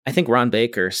I think Ron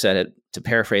Baker said it, to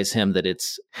paraphrase him, that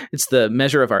it's the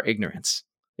measure of our ignorance.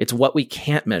 It's what we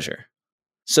can't measure.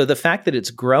 So the fact that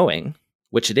it's growing,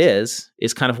 which it is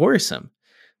kind of worrisome.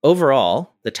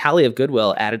 Overall, the tally of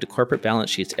goodwill added to corporate balance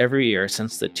sheets every year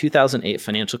since the 2008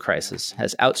 financial crisis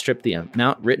has outstripped the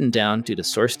amount written down due to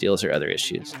source deals or other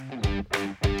issues.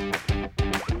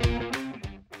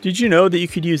 Did you know that you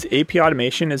could use AP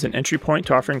automation as an entry point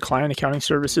to offering client accounting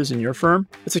services in your firm?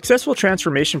 A successful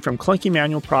transformation from clunky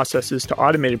manual processes to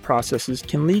automated processes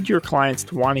can lead your clients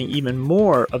to wanting even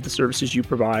more of the services you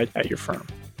provide at your firm.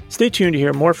 Stay tuned to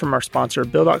hear more from our sponsor,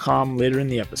 Bill.com, later in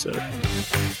the episode.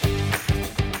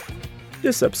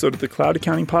 This episode of the Cloud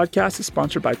Accounting Podcast is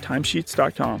sponsored by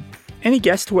Timesheets.com. Any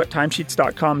guess to what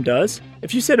Timesheets.com does?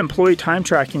 If you said employee time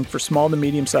tracking for small to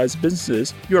medium-sized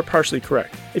businesses, you are partially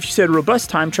correct. If you said robust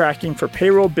time tracking for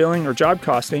payroll, billing, or job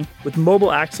costing with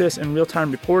mobile access and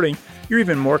real-time reporting, you're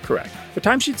even more correct. But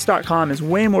Timesheets.com is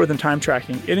way more than time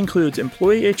tracking. It includes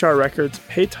employee HR records,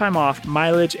 paid time off,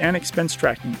 mileage, and expense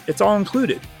tracking. It's all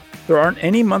included. There aren't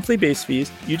any monthly base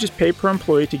fees. You just pay per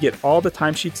employee to get all the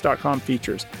Timesheets.com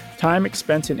features, time,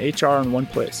 expense, and HR in one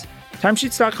place.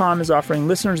 Timesheets.com is offering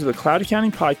listeners of the Cloud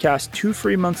Accounting Podcast 2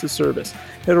 free months of service.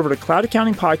 Head over to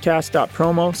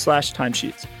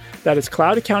cloudaccountingpodcast.promo/timesheets. That is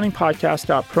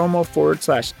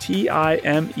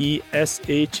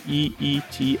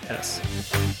cloudaccountingpodcast.promo/TIMESHEETS.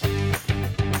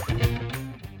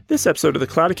 This episode of the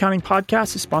Cloud Accounting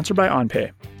Podcast is sponsored by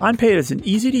OnPay. OnPay is an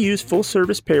easy-to-use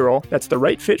full-service payroll that's the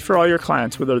right fit for all your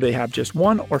clients, whether they have just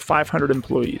 1 or 500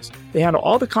 employees. They handle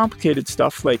all the complicated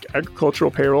stuff like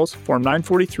agricultural payrolls, Form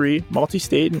 943,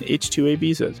 multi-state, and H-2A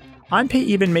visas. OnPay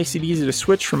even makes it easy to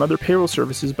switch from other payroll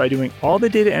services by doing all the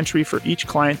data entry for each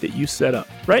client that you set up.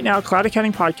 Right now, Cloud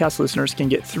Accounting Podcast listeners can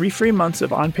get 3 free months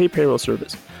of OnPay payroll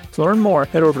service. To learn more,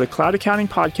 head over to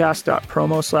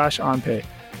cloudaccountingpodcast.promo/OnPay.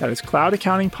 That is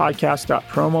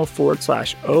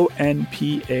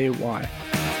cloudaccountingpodcast.promo/ONPAY.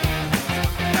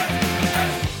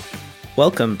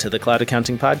 Welcome to the Cloud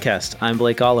Accounting Podcast. I'm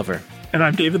Blake Oliver. And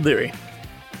I'm David Leary.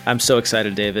 I'm so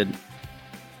excited, David.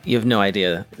 You have no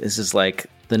idea. This is like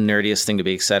the nerdiest thing to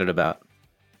be excited about.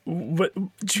 What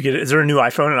did you get? Is there a new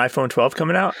iPhone, an iPhone 12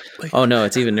 coming out? Oh, no,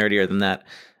 it's even nerdier than that.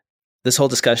 This whole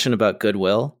discussion about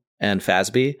goodwill and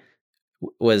FASB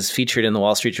was featured in the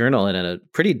Wall Street Journal in a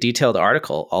pretty detailed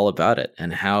article all about it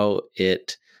and how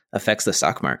it affects the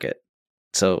stock market.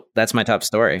 So that's my top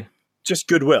story. Just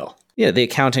goodwill. Yeah, the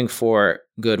accounting for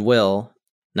goodwill,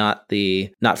 not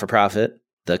the not-for-profit,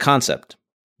 the concept.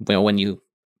 When you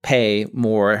pay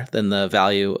more than the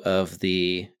value of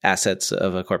the assets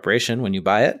of a corporation when you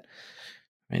buy it,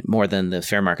 right, more than the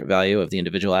fair market value of the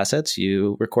individual assets,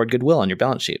 you record goodwill on your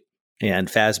balance sheet. And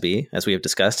FASB, as we have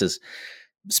discussed, is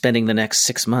spending the next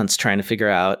 6 months trying to figure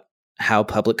out how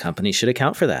public companies should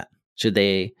account for that. Should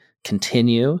they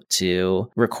continue to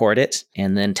record it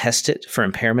and then test it for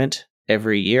impairment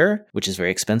every year, which is very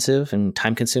expensive and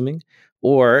time consuming?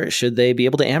 Or should they be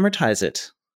able to amortize it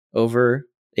over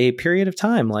a period of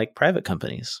time like private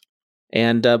companies?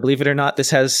 And believe it or not,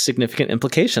 this has significant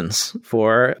implications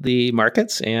for the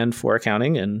markets and for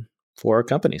accounting and for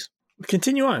companies.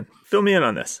 Continue on. Fill me in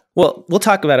on this. Well, we'll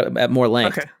talk about it at more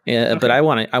length. Okay. But I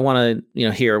want to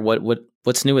hear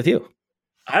what's new with you.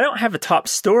 I don't have a top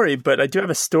story, but I do have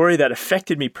a story that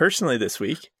affected me personally this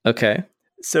week. Okay.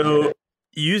 So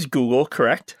you use Google,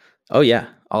 correct? Oh yeah,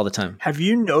 all the time. Have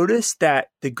you noticed that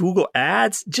the Google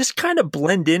ads just kind of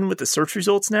blend in with the search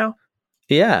results now?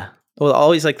 Yeah. Well,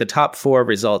 always like the top 4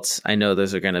 results, I know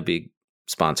those are going to be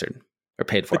sponsored or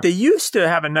paid for. But they used to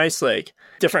have a nice,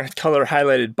 different color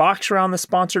highlighted box around the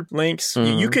sponsored links.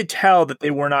 Mm-hmm. You could tell that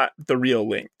they were not the real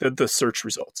link, the search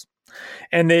results.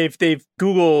 And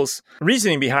Google's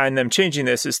reasoning behind them changing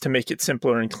this is to make it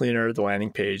simpler and cleaner, the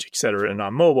landing page, et cetera, and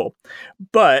on mobile.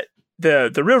 But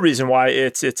the real reason why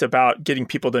it's about getting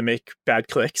people to make bad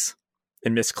clicks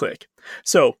and misclick.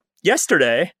 So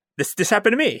yesterday, this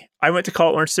happened to me. I went to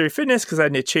call Orange Theory Fitness because I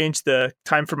had to change the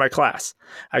time for my class.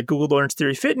 I Googled Orange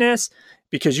Theory Fitness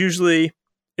because usually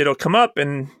it'll come up,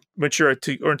 and once you're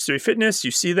to Orange Theory Fitness, you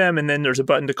see them, and then there's a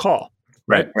button to call.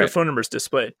 Right. The phone number is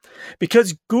displayed.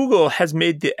 Because Google has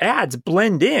made the ads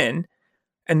blend in,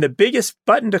 and the biggest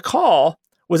button to call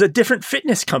was a different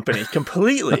fitness company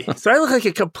completely. So I look like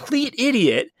a complete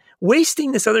idiot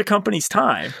wasting this other company's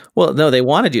time. Well, no, they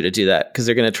wanted you to do that because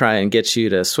they're going to try and get you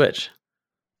to switch.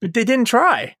 But they didn't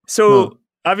try. So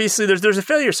obviously there's a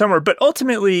failure somewhere. But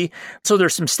ultimately, so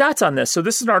there's some stats on this. So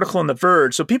this is an article in The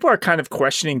Verge. So people are kind of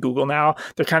questioning Google now.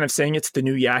 They're kind of saying it's the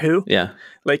new Yahoo. Yeah.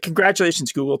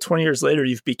 Congratulations, Google. 20 years later,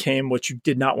 you've became what you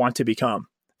did not want to become.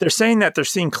 They're saying that they're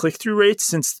seeing click-through rates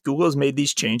since Google has made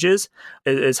these changes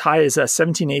as high as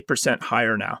 17.8%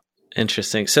 higher now.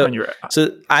 Interesting. So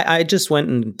I just went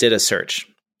and did a search,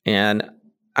 and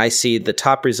I see the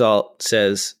top result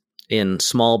says in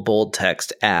small bold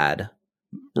text ad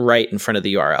right in front of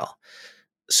the URL.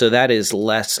 So that is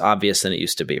less obvious than it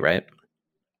used to be, right?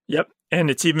 Yep. And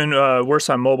it's even worse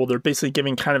on mobile. They're basically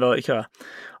giving kind of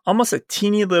almost a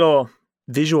teeny little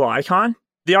visual icon.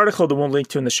 The article that we'll link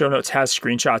to in the show notes has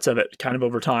screenshots of it kind of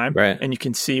over time. Right. And you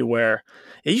can see where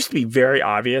it used to be very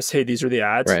obvious, hey, these are the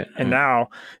ads. Right. And now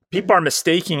people are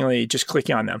mistakenly just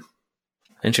clicking on them.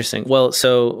 Interesting. Well,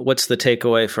 so what's the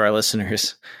takeaway for our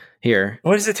listeners here?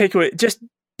 What is the takeaway? Just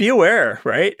be aware,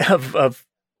 right, of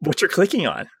what you're clicking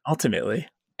on ultimately.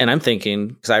 And I'm thinking,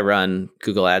 because I run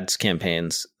Google Ads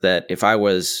campaigns, that if I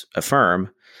was a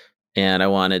firm and I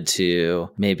wanted to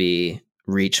maybe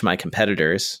reach my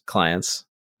competitors' clients,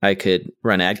 I could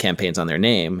run ad campaigns on their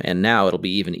name. And now it'll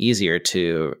be even easier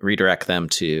to redirect them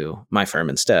to my firm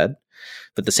instead.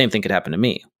 But the same thing could happen to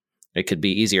me. It could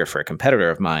be easier for a competitor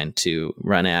of mine to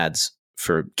run ads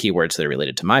for keywords that are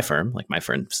related to my firm, like my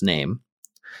firm's name,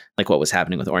 like what was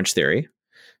happening with Orange Theory,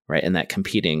 right? In that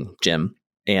competing gym.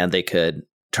 And they could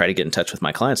try to get in touch with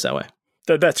my clients that way.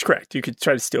 That's correct. You could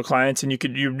try to steal clients, and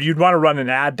you'd want to run an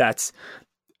ad that's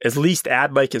as least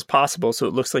ad-like as possible, so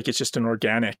it looks like it's just an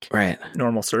organic,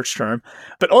 normal search term.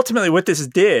 But ultimately, what this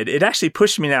did, it actually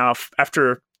pushed me now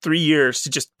after 3 years to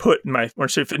just put my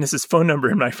Orange Theory Fitness's phone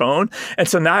number in my phone, and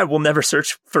so now I will never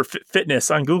search for fitness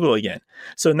on Google again.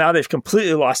 So now they've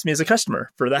completely lost me as a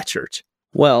customer for that church.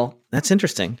 Well, that's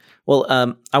interesting. Well,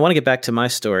 I want to get back to my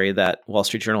story, that Wall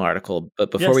Street Journal article. But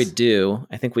before we do,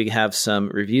 I think we have some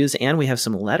reviews and we have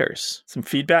some letters. Some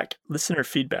feedback, listener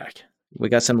feedback. We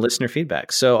got some listener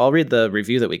feedback. So I'll read the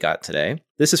review that we got today.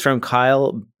 This is from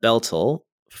Kyle Beltel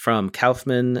from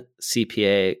Kaufman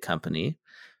CPA Company.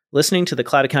 Listening to the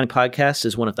Cloud Accounting Podcast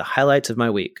is one of the highlights of my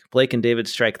week. Blake and David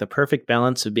strike the perfect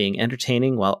balance of being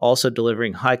entertaining while also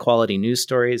delivering high-quality news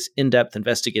stories, in-depth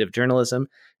investigative journalism,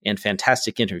 and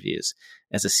fantastic interviews.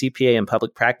 As a CPA in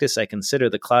public practice, I consider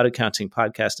the Cloud Accounting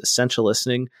Podcast essential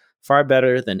listening, far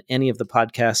better than any of the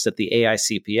podcasts that the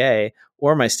AICPA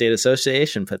or my state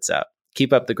association puts out.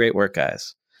 Keep up the great work,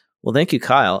 guys. Well, thank you,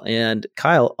 Kyle. And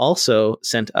Kyle also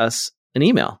sent us an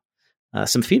email,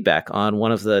 some feedback on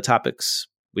one of the topics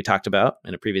we talked about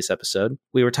in a previous episode.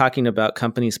 We were talking about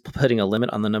companies putting a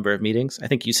limit on the number of meetings. I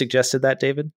think you suggested that,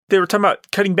 David. They were talking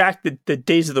about cutting back the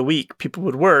days of the week people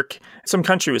would work. Some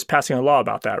country was passing a law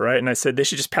about that, right? And I said they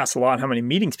should just pass a law on how many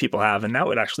meetings people have, and that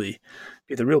would actually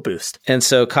be the real boost. And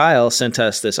so Kyle sent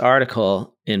us this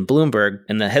article in Bloomberg,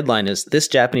 and the headline is, "This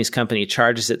Japanese company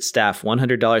charges its staff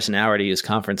 $100 an hour to use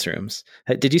conference rooms."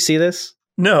 Did you see this?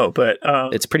 No, but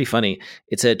it's pretty funny.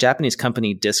 It's a Japanese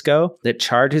company, Disco, that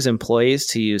charges employees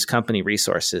to use company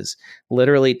resources,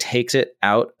 literally takes it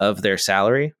out of their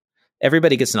salary.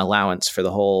 Everybody gets an allowance for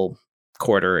the whole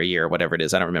quarter or a year, whatever it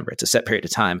is. I don't remember. It's a set period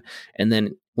of time. And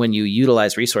then when you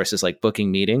utilize resources like booking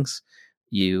meetings,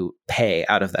 you pay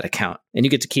out of that account and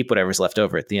you get to keep whatever's left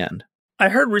over at the end. I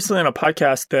heard recently on a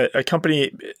podcast that a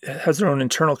company has their own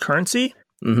internal currency.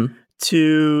 Mm-hmm.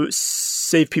 To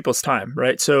save people's time,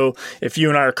 right? So if you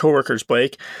and I are coworkers,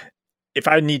 Blake, if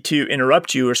I need to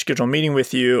interrupt you or schedule a meeting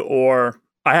with you, or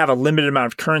I have a limited amount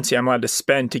of currency I'm allowed to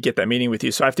spend to get that meeting with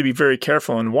you. So I have to be very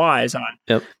careful and wise on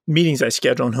meetings I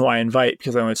schedule and who I invite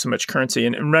because I only have so much currency.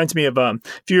 And it reminds me of a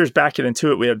few years back at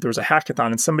Intuit, there was a hackathon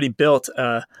and somebody built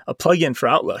a plugin for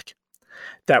Outlook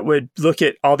that would look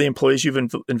at all the employees you've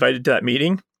invited to that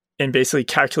meeting and basically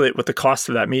calculate what the cost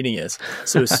of that meeting is.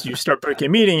 So you start booking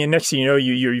a meeting, and next thing you know,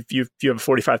 you have a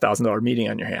 $45,000 meeting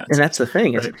on your hands. And that's the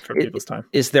thing, right, for people's time.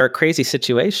 Is there are crazy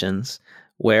situations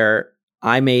where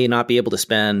I may not be able to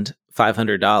spend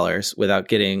 $500 without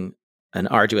getting an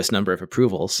arduous number of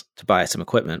approvals to buy some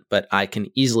equipment, but I can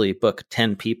easily book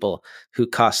 10 people who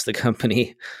cost the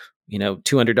company,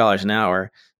 $200 an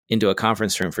hour into a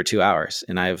conference room for 2 hours,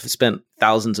 and I've spent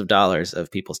thousands of dollars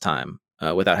of people's time.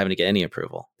 Without having to get any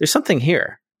approval. There's something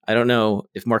here. I don't know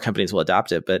if more companies will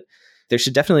adopt it, but there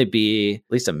should definitely be at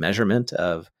least a measurement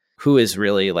of who is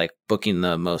really like booking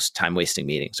the most time-wasting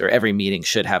meetings, or every meeting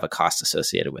should have a cost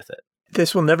associated with it.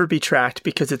 This will never be tracked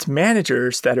because it's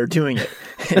managers that are doing it.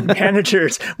 And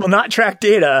managers will not track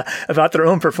data about their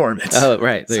own performance. Oh,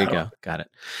 right. There you go. Got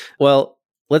it. Well,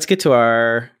 let's get to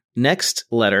our next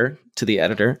letter to the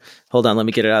editor. Hold on. Let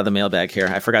me get it out of the mailbag here.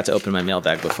 I forgot to open my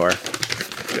mailbag before.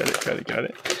 Got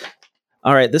it.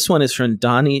 All right. This one is from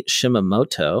Donnie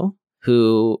Shimamoto,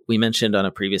 who we mentioned on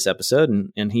a previous episode,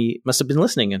 and he must have been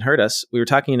listening and heard us. We were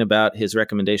talking about his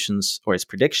recommendations, or his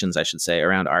predictions, I should say,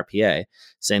 around RPA,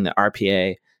 saying that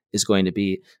RPA is going to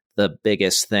be the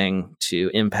biggest thing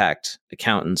to impact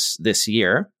accountants this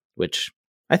year, which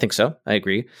I think so. I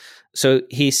agree. So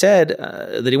he said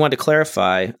that he wanted to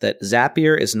clarify that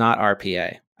Zapier is not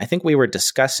RPA. I think we were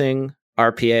discussing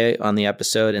RPA on the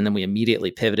episode, and then we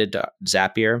immediately pivoted to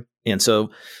Zapier. And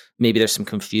so maybe there's some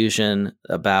confusion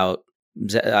about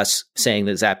us saying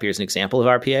that Zapier is an example of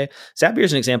RPA. Zapier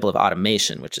is an example of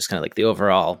automation, which is kind of like the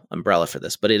overall umbrella for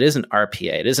this, but it isn't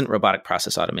RPA. It isn't robotic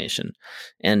process automation.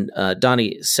 And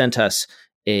Donnie sent us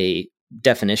a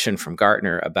definition from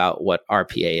Gartner about what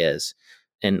RPA is.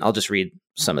 And I'll just read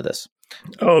some of this.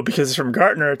 Oh, because it's from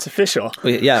Gartner, it's official.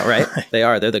 Yeah, right. They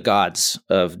are. They're the gods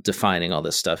of defining all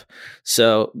this stuff.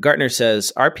 So Gartner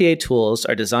says RPA tools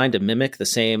are designed to mimic the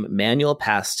same manual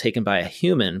paths taken by a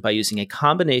human by using a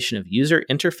combination of user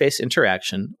interface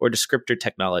interaction or descriptor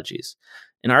technologies.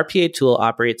 An RPA tool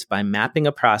operates by mapping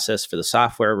a process for the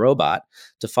software robot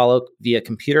to follow via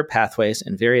computer pathways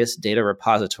and various data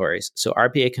repositories, so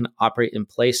RPA can operate in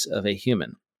place of a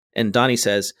human. And Donnie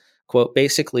says, quote,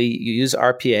 basically, you use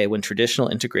RPA when traditional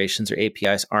integrations or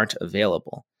APIs aren't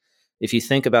available. If you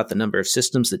think about the number of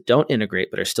systems that don't integrate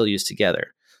but are still used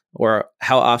together, or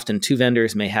how often two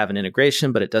vendors may have an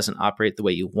integration but it doesn't operate the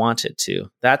way you want it to,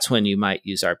 that's when you might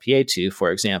use RPA to, for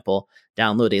example,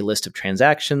 download a list of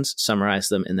transactions, summarize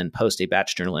them, and then post a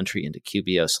batch journal entry into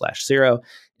QBO/0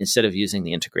 instead of using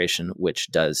the integration which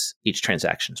does each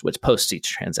transaction, which posts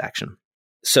each transaction.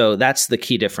 So that's the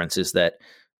key difference, is that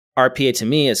RPA to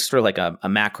me is sort of like a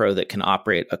macro that can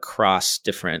operate across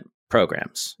different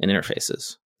programs and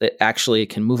interfaces that actually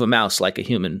can move a mouse like a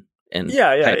human. And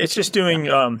it's just doing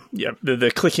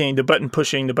the clicking, the button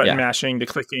pushing, the button mashing, the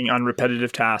clicking on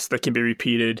repetitive tasks that can be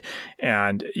repeated,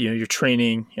 and you're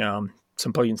training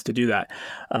some plugins to do that.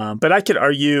 But I could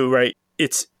argue, right?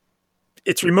 It's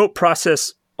remote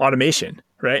process automation.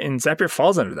 Right. And Zapier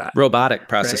falls under that. Robotic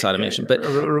process automation. But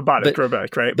robotic,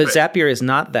 right? But Zapier is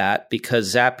not that,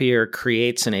 because Zapier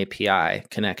creates an API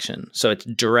connection. So it's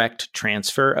direct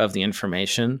transfer of the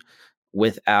information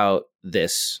without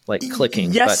this like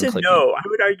clicking. Yes and clicking. No. I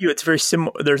would argue it's very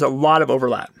similar. There's a lot of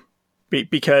overlap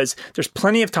because there's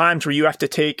plenty of times where you have to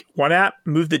take one app,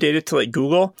 move the data to like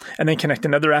Google, and then connect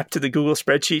another app to the Google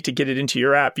spreadsheet to get it into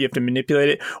your app. You have to manipulate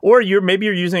it. Or maybe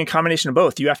you're using a combination of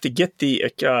both. You have to get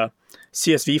the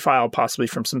CSV file possibly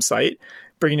from some site,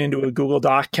 bring it into a Google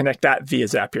Doc, connect that via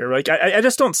Zapier. Like I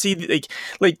just don't see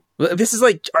like this is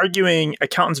like arguing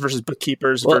accountants versus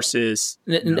bookkeepers versus.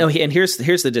 No, and here's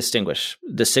the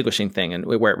distinguishing thing, and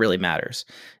where it really matters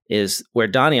is where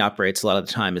Donnie operates a lot of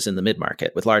the time is in the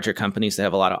mid-market with larger companies that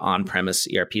have a lot of on-premise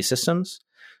ERP systems.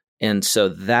 And so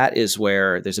that is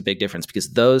where there's a big difference,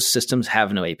 because those systems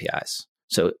have no APIs.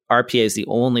 So RPA is the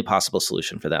only possible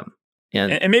solution for them.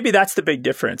 And maybe that's the big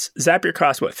difference. Zapier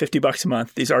costs $50 a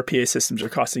month. These RPA systems are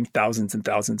costing thousands and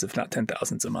thousands, if not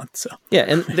 10,000s a month. So yeah,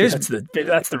 and there's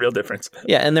that's the real difference.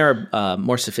 Yeah, and there are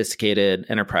more sophisticated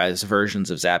enterprise versions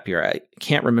of Zapier. I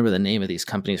can't remember the name of these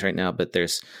companies right now, but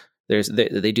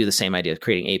they do the same idea of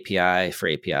creating API for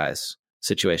APIs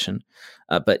situation.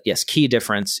 But yes, key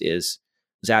difference is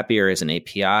Zapier is an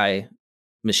API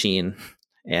machine,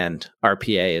 and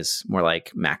RPA is more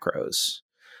like macros.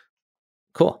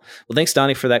 Cool. Well, thanks,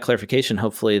 Donnie, for that clarification.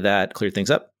 Hopefully that cleared things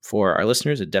up for our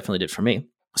listeners. It definitely did for me.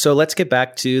 So let's get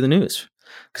back to the news,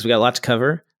 because we got a lot to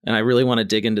cover, and I really want to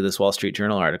dig into this Wall Street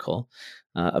Journal article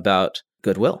about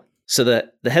Goodwill. So the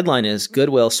headline is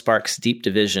Goodwill sparks deep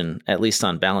division, at least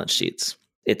on balance sheets.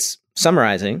 It's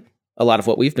summarizing a lot of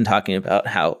what we've been talking about,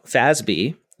 how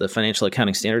FASB, the Financial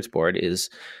Accounting Standards Board, is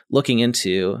looking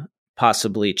into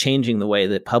possibly changing the way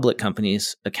that public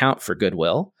companies account for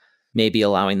goodwill, maybe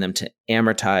allowing them to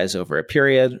amortize over a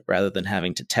period rather than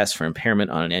having to test for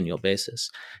impairment on an annual basis.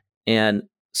 And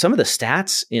some of the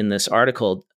stats in this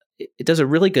article, it does a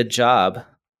really good job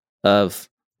of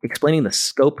explaining the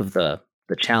scope of the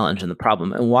challenge and the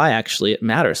problem and why actually it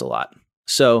matters a lot.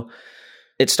 So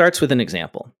it starts with an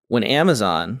example. When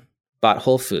Amazon bought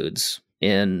Whole Foods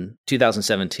in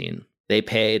 2017, they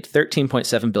paid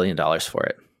 $13.7 billion for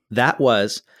it. That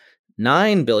was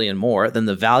 $9 billion more than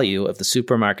the value of the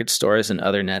supermarket stores and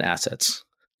other net assets.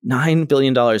 $9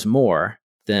 billion more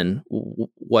than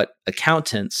what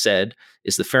accountants said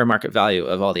is the fair market value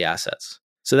of all the assets.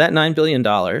 So that $9 billion,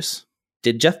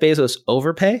 did Jeff Bezos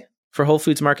overpay for Whole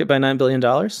Foods Market by $9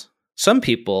 billion? Some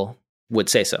people would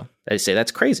say so. They say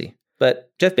that's crazy.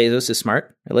 But Jeff Bezos is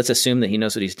smart. Let's assume that he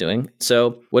knows what he's doing.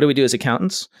 So what do we do as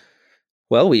accountants?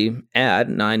 Well, we add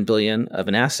 $9 billion of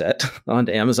an asset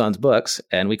onto Amazon's books,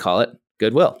 and we call it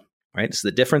goodwill, right? It's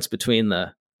the difference between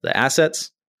the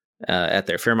assets at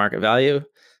their fair market value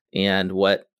and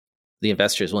what the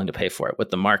investor is willing to pay for it, what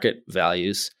the market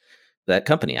values that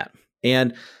company at.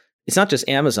 And it's not just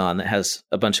Amazon that has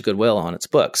a bunch of goodwill on its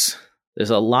books.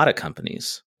 There's a lot of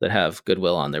companies that have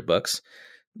goodwill on their books.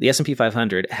 The S&P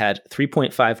 500 had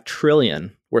 $3.5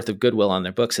 trillion worth of goodwill on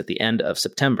their books at the end of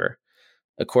September,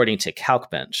 according to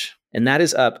CalcBench. And that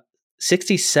is up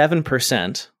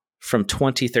 67% from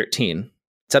 2013.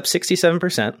 It's up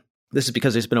 67%. This is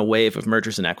because there's been a wave of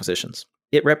mergers and acquisitions.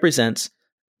 It represents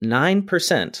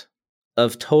 9%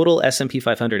 of total S&P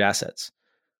 500 assets.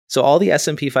 So all the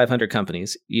S&P 500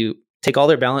 companies, you take all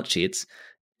their balance sheets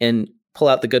and pull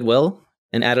out the goodwill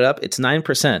and add it up, it's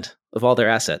 9% of all their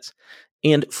assets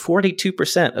and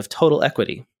 42% of total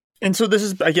equity. And so this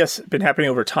has, I guess, been happening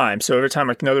over time. So every time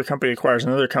like another company acquires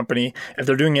another company, if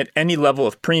they're doing it any level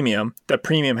of premium, that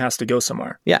premium has to go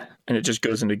somewhere. Yeah. And it just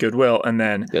goes into goodwill and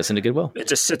then goes into goodwill. It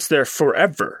just sits there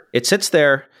forever. It sits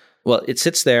there. Well, it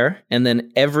sits there. And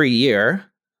then every year,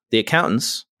 the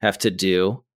accountants have to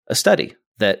do a study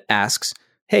that asks,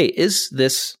 hey, is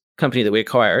this company that we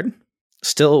acquired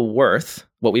still worth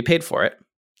what we paid for it,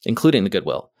 including the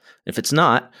goodwill? If it's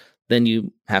not, then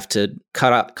you have to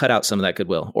cut out some of that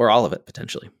goodwill, or all of it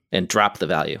potentially, and drop the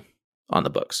value on the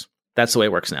books. That's the way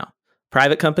it works now.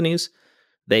 Private companies,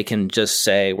 they can just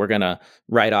say, we're going to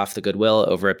write off the goodwill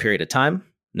over a period of time,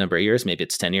 number of years, maybe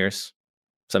it's 10 years,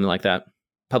 something like that.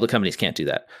 Public companies can't do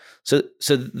that. So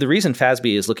the reason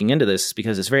FASB is looking into this is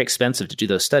because it's very expensive to do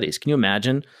those studies. Can you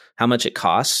imagine how much it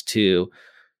costs to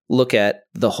look at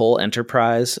the whole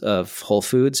enterprise of Whole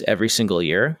Foods every single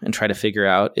year and try to figure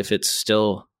out if it's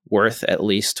still worth at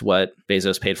least what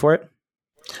Bezos paid for it?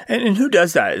 And who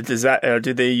does that? Does that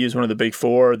do they use one of the big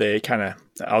four? They kind of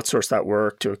outsource that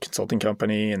work to a consulting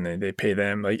company and they pay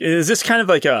them. Like, is this kind of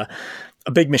like a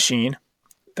big machine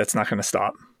that's not going to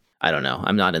stop? I don't know.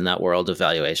 I'm not in that world of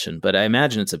valuation, but I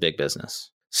imagine it's a big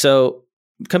business. So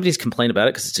companies complain about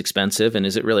it because it's expensive, and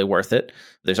is it really worth it?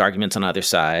 There's arguments on either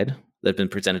side that have been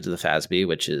presented to the FASB,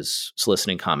 which is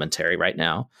soliciting commentary right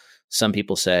now. Some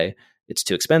people say it's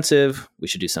too expensive. We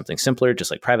should do something simpler, just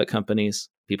like private companies.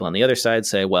 People on the other side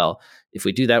say, well, if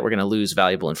we do that, we're going to lose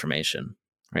valuable information.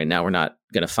 Right now, we're not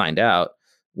going to find out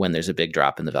when there's a big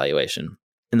drop in the valuation.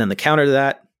 And then the counter to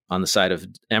that on the side of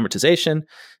amortization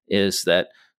is that,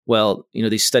 well,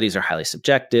 these studies are highly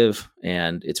subjective,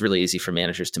 and it's really easy for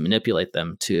managers to manipulate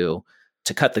them to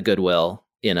cut the goodwill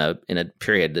in a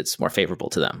period that's more favorable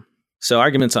to them. So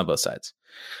arguments on both sides.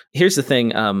 Here's the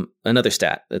thing, another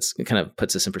stat that's kind of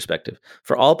puts this in perspective.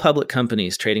 For all public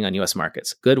companies trading on U.S.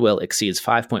 markets, goodwill exceeds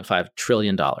 $5.5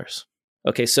 trillion.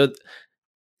 Okay, so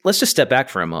let's just step back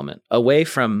for a moment, away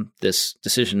from this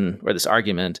decision or this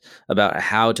argument about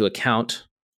how to account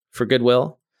for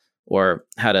goodwill or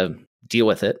how to deal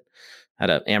with it, how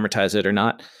to amortize it or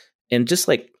not, and just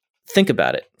think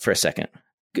about it for a second.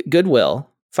 Goodwill,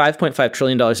 $5.5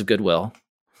 trillion of goodwill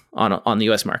on the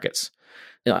U.S. markets.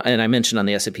 And I mentioned on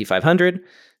the S&P 500,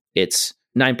 it's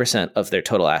 9% of their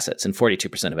total assets and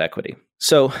 42% of equity.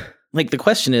 So the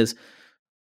question is,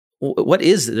 what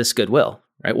is this goodwill,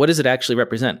 right? What does it actually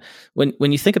represent?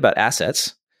 When you think about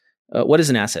assets, what is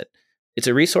an asset? It's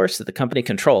a resource that the company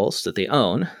controls, that they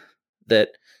own, that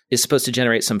is supposed to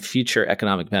generate some future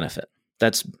economic benefit.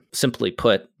 That's simply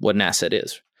put what an asset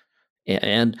is.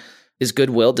 And does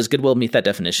goodwill meet that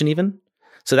definition even?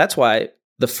 So that's why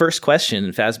the first question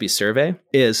in FASB's survey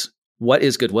is, what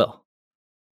is goodwill?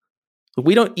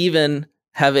 We don't even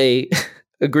have a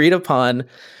agreed upon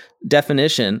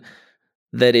definition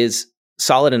that is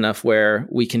solid enough where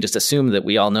we can just assume that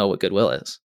we all know what goodwill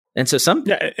is. And so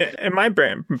in my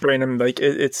brain, I'm like,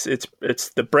 it's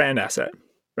the brand asset,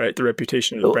 right? The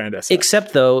reputation of the brand asset.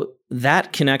 Except though,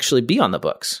 that can actually be on the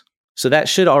books. So that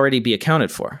should already be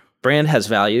accounted for. Brand has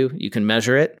value. You can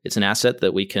measure it. It's an asset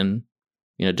that we can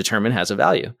determine has a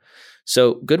value.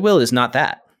 So goodwill is not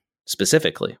that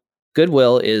specifically.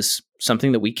 Goodwill is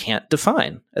something that we can't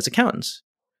define as accountants.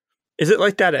 Is it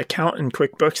like that account in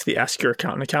QuickBooks, the Ask Your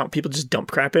Accountant account? People just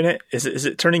dump crap in it? Is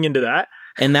it turning into that?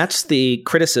 And that's the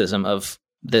criticism of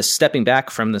this stepping back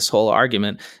from this whole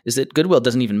argument, is that goodwill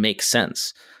doesn't even make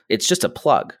sense. It's just a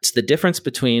plug. It's the difference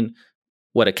between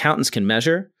what accountants can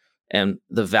measure and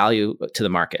the value to the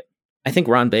market. I think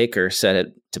Ron Baker said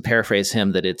it, to paraphrase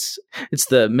him, that it's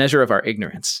the measure of our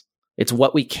ignorance. It's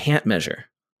what we can't measure.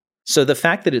 So the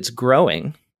fact that it's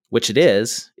growing, which it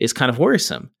is kind of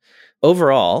worrisome.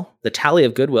 Overall, the tally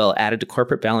of goodwill added to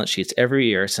corporate balance sheets every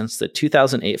year since the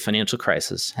 2008 financial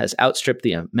crisis has outstripped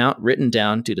the amount written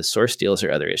down due to source deals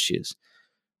or other issues.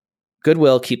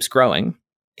 Goodwill keeps growing.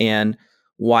 And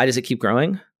why does it keep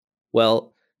growing?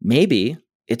 Well, maybe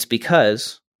it's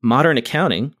because modern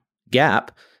accounting, GAAP,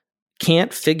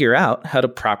 can't figure out how to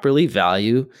properly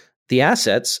value the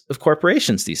assets of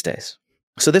corporations these days.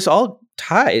 So this all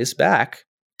ties back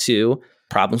to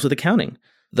problems with accounting.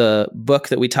 The book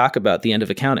that we talk about, The End of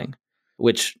Accounting,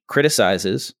 which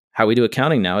criticizes how we do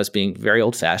accounting now as being very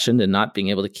old-fashioned and not being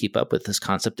able to keep up with this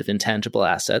concept of intangible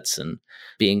assets and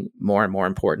being more and more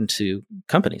important to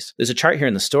companies. There's a chart here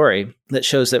in the story that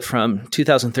shows that from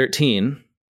 2013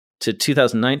 to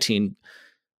 2019,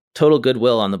 total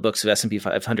goodwill on the books of S&P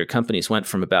 500 companies went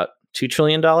from about $2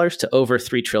 trillion to over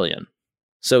 $3 trillion.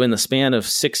 So in the span of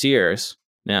 6 years,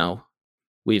 now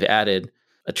we've added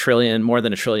more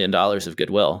than $1 trillion of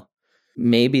goodwill.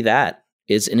 Maybe that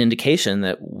is an indication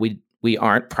that we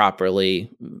aren't properly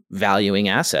valuing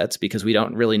assets because we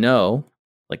don't really know,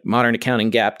 like modern accounting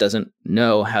GAAP doesn't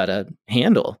know how to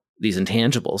handle these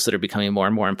intangibles that are becoming more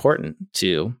and more important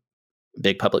to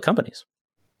big public companies.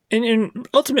 And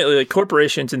ultimately, like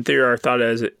corporations in theory are thought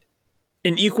as an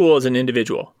equal as an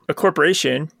individual. A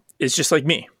corporation is just like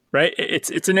me, right?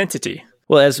 It's an entity.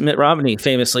 Well, as Mitt Romney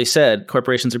famously said,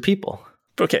 corporations are people.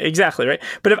 Okay, exactly, right?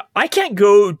 But if I can't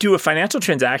go do a financial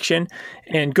transaction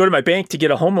and go to my bank to get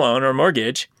a home loan or a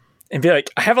mortgage and be like,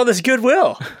 I have all this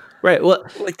goodwill. Right. Well,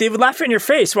 like they would laugh in your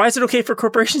face. Why is it okay for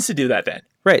corporations to do that then?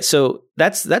 Right. So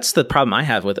that's the problem I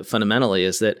have with it fundamentally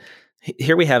is that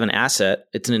here we have an asset.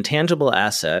 It's an intangible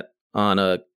asset on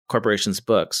a corporation's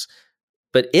books,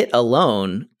 but it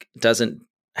alone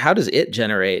how does it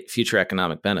generate future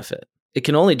economic benefit? It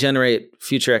can only generate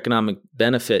future economic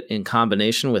benefit in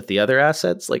combination with the other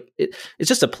assets. Like it's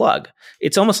just a plug.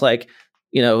 It's almost like,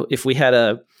 if we had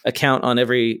a account on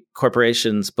every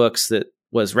corporation's books that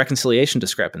was reconciliation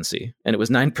discrepancy and it was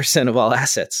 9% of all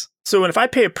assets. So if I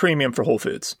pay a premium for Whole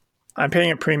Foods, I'm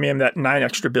paying a premium that $9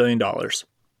 extra billion.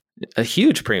 A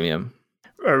huge premium.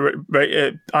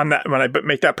 Right, on that, when I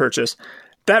make that purchase,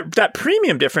 that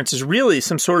premium difference is really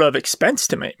some sort of expense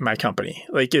to my company.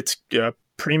 Like it's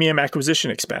premium acquisition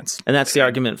expense. And that's the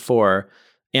argument for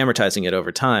amortizing it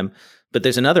over time. But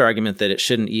there's another argument that it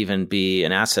shouldn't even be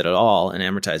an asset at all and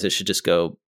amortize. It should just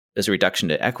go as a reduction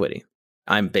to equity.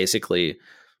 I'm basically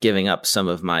giving up some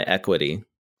of my equity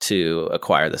to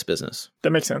acquire this business.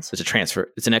 That makes sense. It's a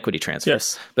transfer. It's an equity transfer.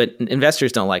 Yes. But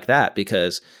investors don't like that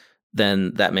because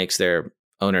then that makes their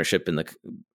ownership in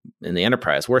the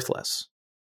enterprise worthless.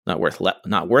 Not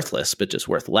worthless, but just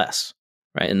worth less.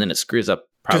 Right. And then it screws up.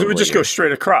 Because it would just go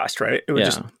straight across, right? It would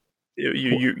just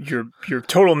your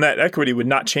total net equity would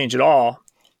not change at all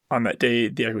on that day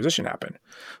the acquisition happened.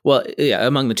 Well, yeah,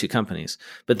 among the two companies,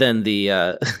 but then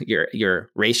the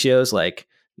your ratios, like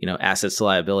assets to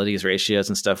liabilities ratios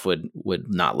and stuff, would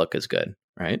not look as good,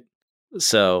 right?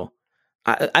 So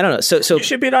I don't know. So you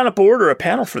should be on a board or a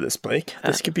panel for this, Blake.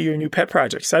 This could be your new pet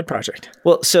project, side project.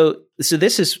 Well, so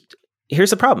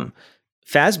here's the problem.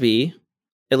 FASB,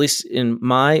 at least in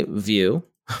my view,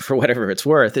 for whatever it's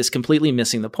worth, is completely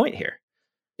missing the point here.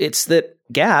 It's that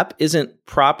GAAP isn't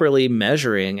properly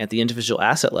measuring at the individual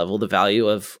asset level the value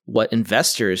of what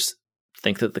investors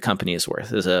think that the company is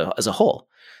worth as a whole.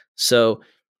 So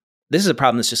this is a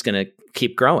problem that's just going to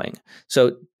keep growing.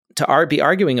 So to be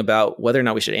arguing about whether or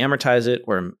not we should amortize it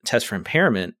or test for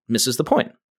impairment misses the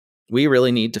point. We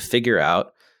really need to figure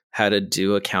out how to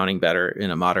do accounting better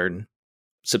in a modern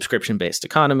subscription-based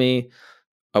economy,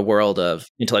 a world of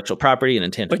intellectual property and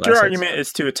intangible assets. Like your argument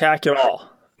is to attack it all,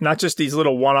 not just these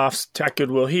little one-offs, attack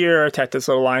goodwill here, attack this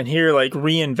little line here, like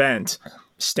reinvent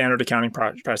standard accounting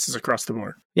practices across the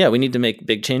board. Yeah, we need to make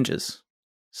big changes.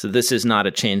 So this is not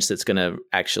a change that's going to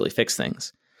actually fix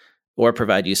things or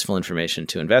provide useful information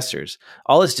to investors.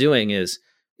 All it's doing is,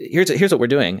 here's what we're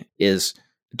doing, is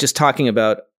just talking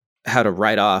about how to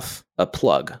write off a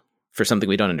plug for something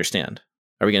we don't understand.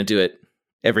 Are we going to do it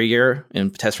every year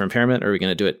and test for impairment, or are we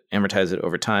going to do it, amortize it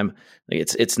over time? Like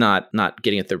it's not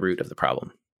getting at the root of the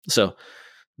problem. So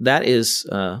that is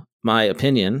my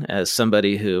opinion as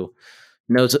somebody who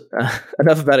knows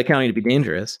enough about accounting to be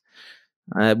dangerous.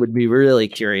 I would be really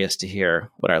curious to hear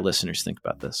what our listeners think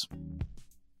about this.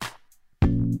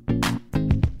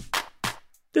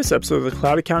 This episode of the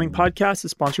Cloud Accounting Podcast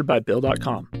is sponsored by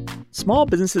Bill.com. Small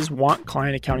businesses want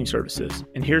client accounting services,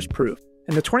 and here's proof.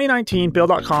 In the 2019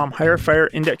 Bill.com Hire Fire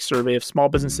Index survey of small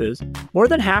businesses, more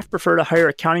than half prefer to hire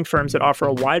accounting firms that offer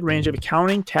a wide range of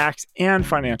accounting, tax, and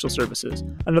financial services.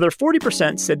 Another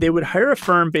 40% said they would hire a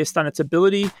firm based on its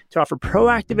ability to offer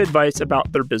proactive advice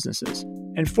about their businesses.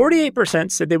 And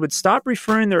 48% said they would stop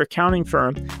referring their accounting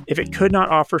firm if it could not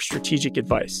offer strategic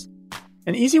advice.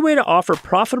 An easy way to offer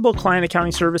profitable client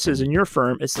accounting services in your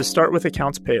firm is to start with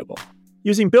accounts payable.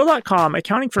 Using Bill.com,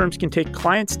 accounting firms can take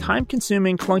clients'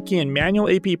 time-consuming, clunky, and manual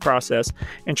AP process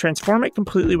and transform it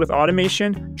completely with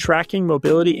automation, tracking,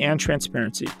 mobility, and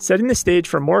transparency, setting the stage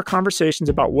for more conversations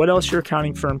about what else your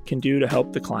accounting firm can do to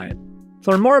help the client. To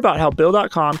learn more about how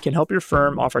Bill.com can help your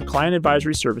firm offer client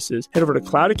advisory services, head over to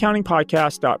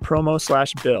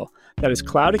cloudaccountingpodcast.promo/Bill. That is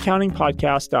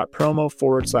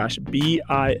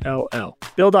cloudaccountingpodcast.promo/BILL.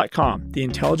 Bill.com, the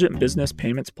intelligent business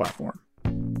payments platform.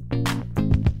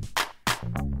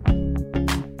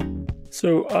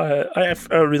 So I have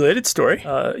a related story.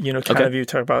 You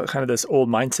talk about kind of this old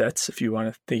mindsets, if you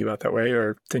want to think about it that way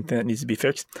or think that needs to be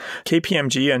fixed.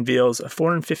 KPMG unveils a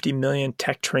 $450 million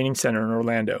tech training center in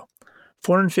Orlando.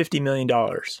 $450 million,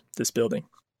 this building.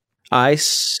 I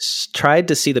tried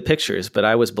to see the pictures, but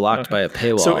I was blocked by a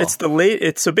paywall. So it's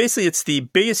basically it's the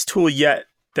biggest tool yet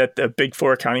that the big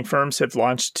four accounting firms have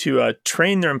launched to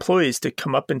train their employees to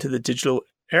come up into the digital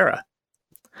era.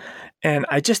 And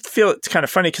I just feel it's kind of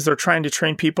funny because they're trying to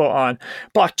train people on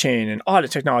blockchain and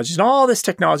audit technologies and all this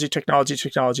technology,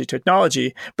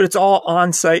 but it's all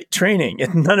on-site training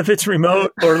and none of it's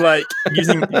remote or like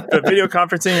using video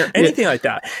conferencing or anything like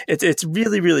that. It's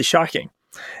really, really shocking.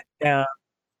 Yeah.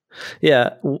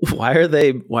 Why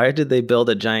did they build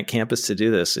a giant campus to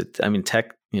do this?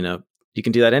 Tech, you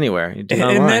can do that anywhere. You do it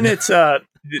online. And then it's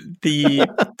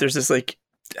there's this like,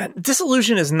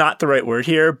 disillusion is not the right word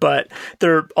here, but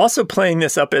they're also playing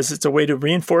this up as it's a way to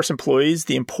reinforce employees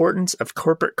the importance of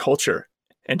corporate culture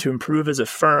and to improve as a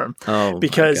firm.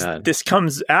 Because this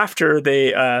comes after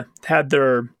they had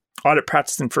their audit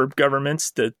practice in firm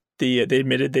governments that they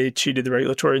admitted they cheated the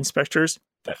regulatory inspectors,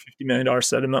 that $50 million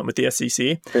settlement with the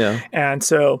SEC. Yeah. And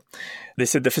so they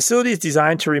said the facility is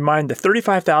designed to remind the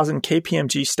 35,000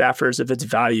 KPMG staffers of its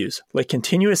values, like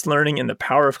continuous learning and the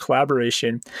power of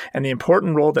collaboration and the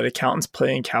important role that accountants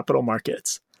play in capital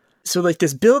markets. So like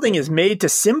this building is made to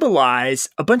symbolize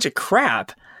a bunch of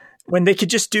crap when they could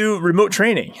just do remote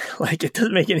training. Like it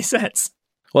doesn't make any sense.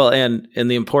 Well, and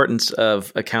the importance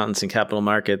of accountants in capital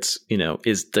markets,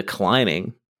 is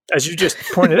declining. As you just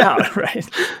pointed out, right?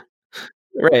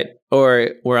 Right.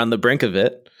 Or we're on the brink of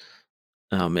it.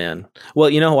 Oh, man. Well,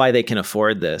 you know why they can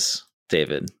afford this,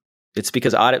 David? It's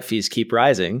because audit fees keep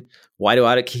rising. Why do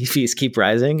audit fees keep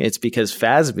rising? It's because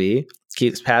FASB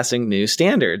keeps passing new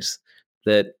standards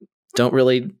that don't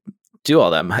really do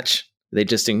all that much. They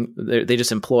just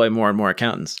employ more and more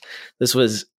accountants. This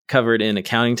was covered in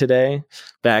Accounting Today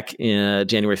back in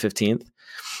January 15th.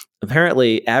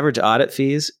 Apparently, average audit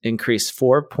fees increased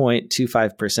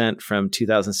 4.25% from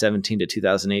 2017 to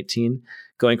 2018,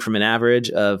 going from an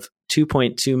average of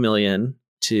 $2.2 million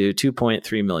to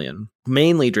 $2.3 million,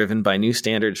 mainly driven by new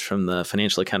standards from the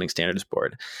Financial Accounting Standards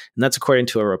Board. And that's according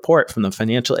to a report from the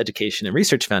Financial Education and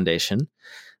Research Foundation,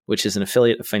 which is an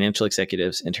affiliate of Financial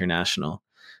Executives International.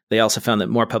 They also found that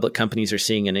more public companies are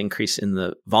seeing an increase in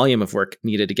the volume of work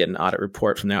needed to get an audit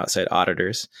report from their outside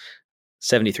auditors.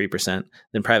 73%,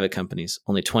 then private companies,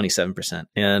 only 27%.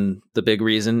 And the big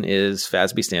reason is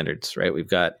FASB standards, right? We've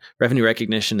got revenue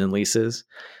recognition and leases.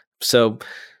 So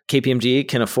KPMG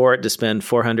can afford to spend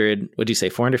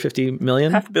 $450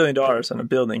 million? $500 million on a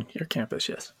building, your campus,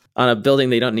 yes. On a building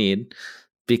they don't need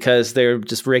because they're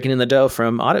just raking in the dough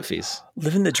from audit fees.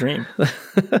 Living the dream.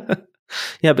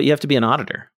 Yeah, but you have to be an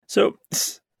auditor. So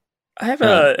I have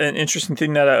an interesting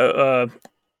thing that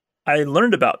I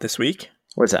learned about this week.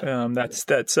 What's that?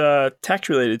 That's tax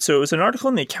related. So it was an article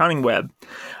in the Accounting Web.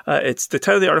 It's the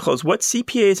title of the article is "What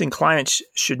CPAs and Clients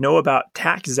Should Know About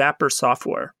Tax Zapper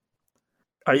Software."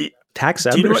 Tax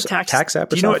Zapper? Do you know what tax Zapper?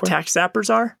 Do you know what tax zappers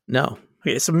are? No.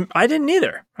 Okay, so I didn't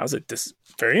either. I was like, this is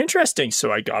very interesting.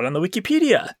 So I got on the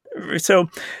Wikipedia. So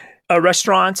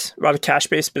restaurants, a lot of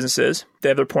cash-based businesses, they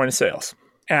have their point of sales.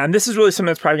 And this is really something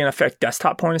that's probably going to affect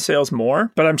desktop point of sales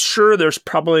more. But I'm sure there's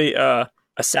probably a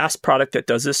SaaS product that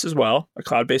does this as well, a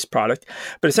cloud-based product.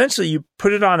 But essentially, you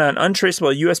put it on an untraceable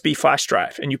USB flash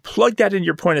drive, and you plug that into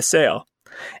your point of sale.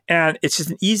 And it's just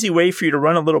an easy way for you to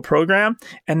run a little program,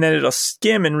 and then it'll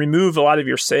skim and remove a lot of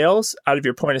your sales out of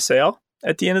your point of sale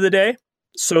at the end of the day.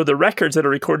 So the records that are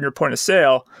recorded in your point of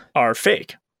sale are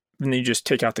fake. And then you just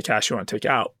take out the cash you want to take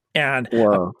out. And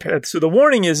so the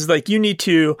warning is like you need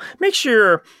to make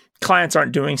sure clients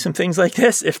aren't doing some things like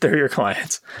this if they're your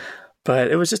clients.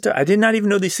 But it was just, I did not even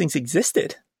know these things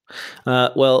existed.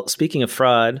 Well, speaking of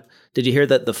fraud, did you hear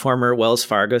that the former Wells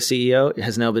Fargo CEO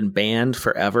has now been banned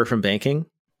forever from banking?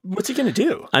 What's he going to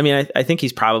do? I mean, I think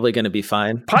he's probably going to be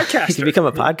fine. Podcaster. He could become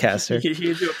a podcaster. He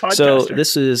could do a podcaster. So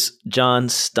this is John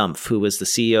Stumpf, who was the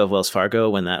CEO of Wells Fargo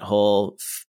when that whole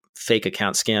fake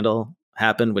account scandal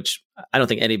happened, which I don't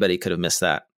think anybody could have missed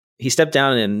that. He stepped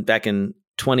down back in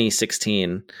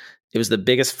 2016. It was the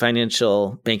biggest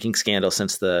financial banking scandal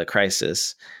since the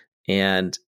crisis.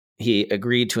 And he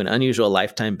agreed to an unusual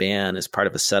lifetime ban as part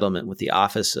of a settlement with the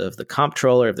Office of the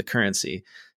Comptroller of the Currency.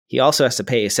 He also has to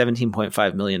pay a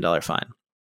 $17.5 million fine.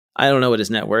 I don't know what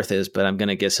his net worth is, but I'm going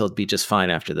to guess he'll be just fine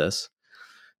after this.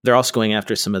 They're also going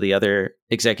after some of the other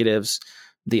executives.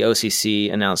 The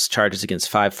OCC announced charges against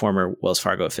 5 former Wells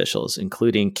Fargo officials,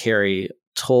 including Carrie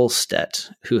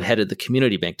Tolstedt, who headed the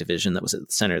community bank division that was at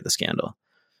the center of the scandal.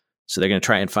 So they're going to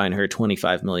try and fine her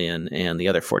 $25 million and the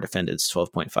other 4 defendants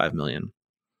 $12.5 million.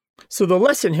 So the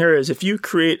lesson here is if you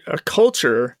create a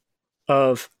culture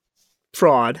of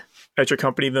fraud at your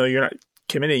company, even though you're not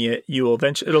committing it, it'll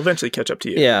eventually catch up to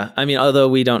you. Yeah. I mean, although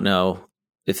we don't know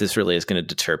if this really is going to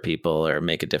deter people or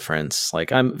make a difference.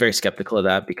 Like, I'm very skeptical of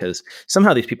that because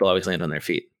somehow these people always land on their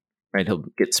feet, right? He'll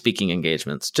get speaking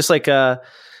engagements. Just like,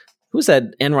 who's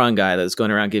that Enron guy that's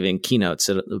going around giving keynotes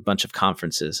at a bunch of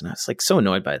conferences? And I was like so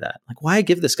annoyed by that. Like, why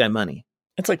give this guy money?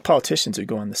 It's like politicians who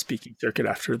go on the speaking circuit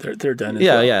after they're done.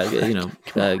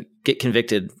 Get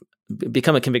convicted,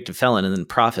 become a convicted felon, and then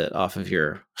profit off of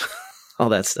your all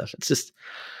that stuff.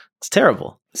 It's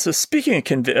terrible. So speaking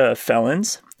of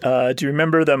felons, do you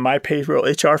remember the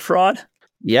MyPayroll HR fraud?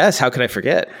 Yes. How could I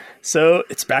forget? So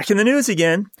it's back in the news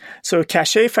again. So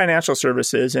Cachet Financial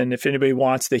Services, and if anybody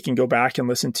wants, they can go back and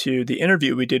listen to the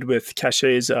interview we did with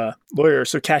Cachet's lawyer.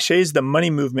 So Cachet is the money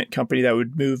movement company that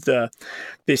would move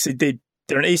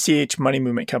they're an ACH money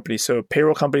movement company. So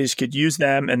payroll companies could use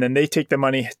them, and then they take the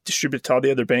money, distribute it to all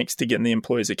the other banks to get in the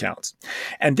employees' accounts.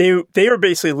 And they were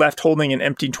basically left holding an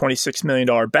empty $26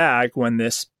 million bag when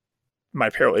this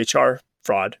MyPayroll HR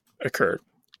fraud occurred.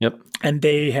 Yep. And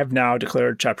they have now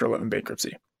declared Chapter 11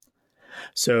 bankruptcy.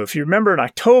 So if you remember in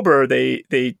October, they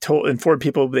informed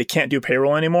people they can't do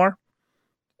payroll anymore.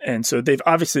 And so they've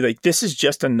obviously this is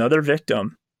just another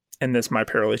victim in this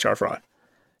MyPayroll HR fraud.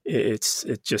 It's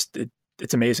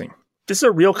amazing. This is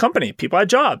a real company. People had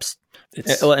jobs. And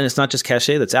it's not just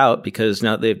Cachet that's out, because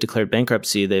now they've declared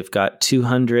bankruptcy. They've got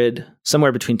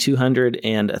somewhere between 200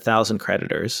 and 1,000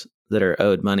 creditors that are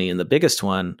owed money. And the biggest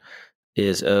one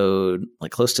is owed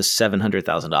like close to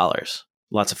 $700,000.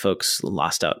 Lots of folks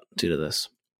lost out due to this.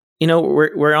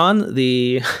 We're on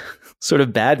the sort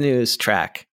of bad news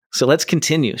track. So let's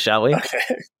continue, shall we? Okay.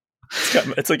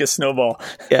 It's like a snowball.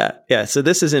 Yeah. So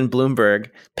this is in Bloomberg.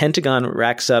 Pentagon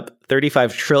racks up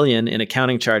 $35 trillion in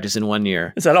accounting charges in 1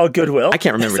 year. Is that all goodwill? I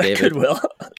can't remember, David. Goodwill?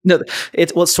 No,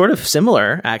 it's sort of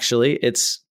similar, actually.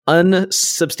 It's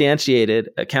unsubstantiated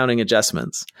accounting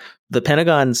adjustments. The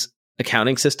Pentagon's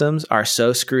accounting systems are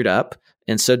so screwed up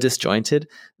and so disjointed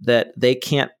that they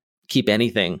can't keep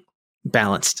anything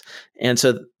balanced. And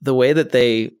so the way that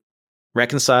they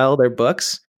reconcile their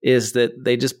books is that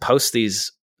they just post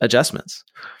these adjustments.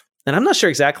 And I'm not sure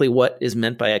exactly what is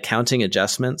meant by accounting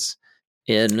adjustments.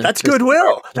 That's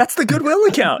goodwill. That's the goodwill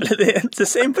account. It's the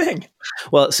same thing.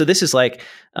 Well, so this is like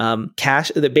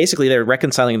cash. Basically, they're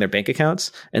reconciling their bank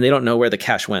accounts and they don't know where the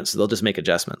cash went. So they'll just make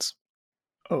adjustments.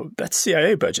 Oh, that's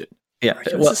CIA budget. Yeah.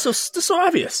 This is so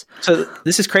obvious. So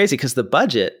this is crazy because the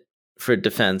budget for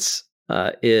defense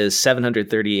is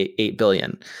 $738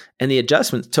 billion and the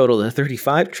adjustments total to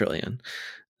 $35 trillion.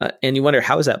 And you wonder,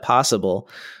 how is that possible?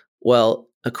 Well,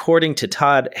 according to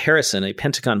Todd Harrison, a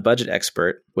Pentagon budget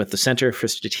expert with the Center for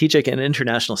Strategic and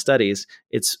International Studies,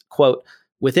 it's, quote,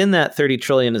 within that $30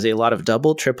 trillion is a lot of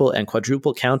double, triple, and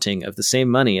quadruple counting of the same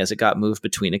money as it got moved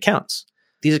between accounts.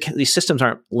 These systems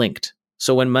aren't linked.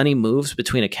 So when money moves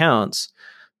between accounts,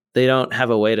 they don't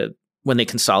have a way to, when they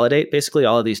consolidate basically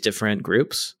all of these different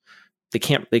groups, they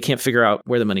can't figure out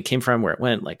where the money came from, where it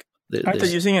went. Like, aren't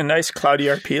they using a nice cloud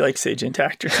ERP like Sage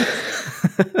Intacct?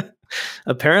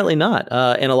 Apparently not.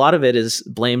 And a lot of it is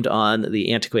blamed on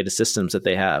the antiquated systems that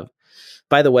they have.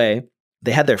 By the way,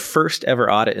 they had their first ever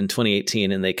audit in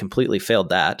 2018 and they completely failed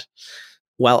that.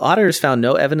 While auditors found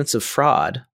no evidence of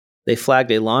fraud, they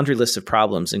flagged a laundry list of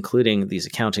problems, including these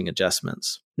accounting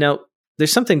adjustments. Now,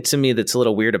 there's something to me that's a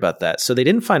little weird about that. So they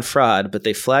didn't find fraud, but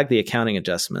they flagged the accounting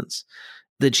adjustments.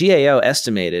 The GAO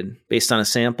estimated, based on a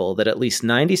sample, that at least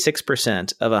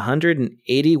 96% of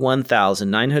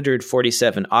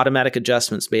 181,947 automatic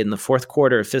adjustments made in the fourth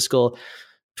quarter of fiscal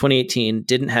 2018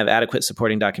 didn't have adequate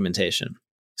supporting documentation.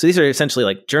 So these are essentially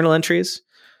like journal entries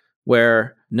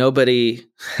where nobody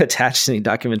attached any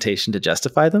documentation to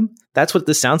justify them. That's what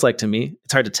this sounds like to me.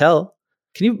 It's hard to tell.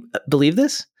 Can you believe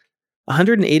this?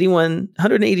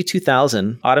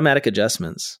 182,000 automatic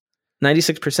adjustments.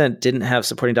 96% didn't have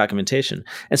supporting documentation.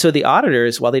 And so the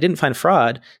auditors, while they didn't find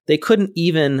fraud, they couldn't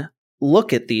even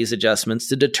look at these adjustments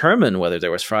to determine whether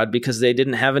there was fraud because they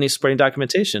didn't have any supporting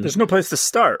documentation. There's no place to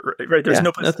start, right? There's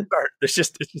no place to start. It's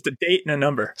just a date and a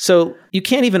number. So you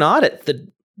can't even audit the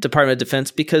Department of Defense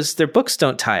because their books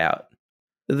don't tie out.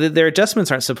 Their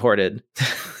adjustments aren't supported.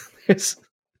 This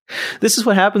is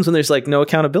what happens when there's like no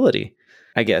accountability,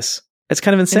 I guess. It's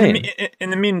kind of insane. In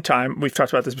the meantime, we've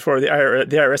talked about this before. The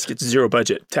IRS gets zero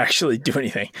budget to actually do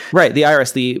anything. Right. The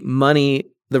IRS,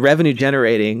 the revenue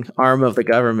generating arm of the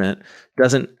government,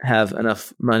 doesn't have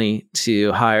enough money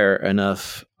to hire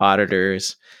enough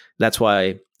auditors. That's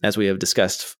why, as we have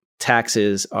discussed,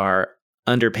 taxes are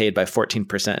underpaid by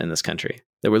 14% in this country.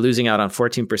 That we're losing out on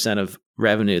 14% of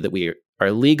revenue that we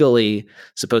are legally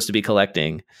supposed to be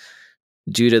collecting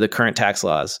due to the current tax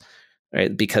laws,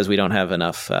 right? Because we don't have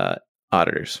enough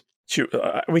auditors. Shoot,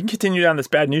 we can continue down this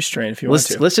bad news train if you want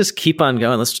to. Let's just keep on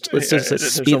going. Let's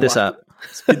just speed this up.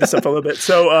 Speed this up a little bit.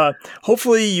 So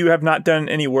hopefully you have not done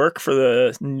any work for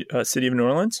the city of New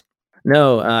Orleans.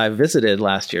 No, I visited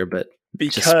last year, but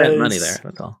just spent money there.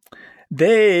 That's all.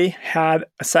 They had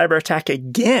a cyber attack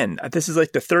again. This is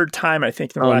like the third time, I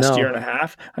think, in the last year and a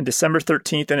half, on December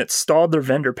 13th, and it stalled their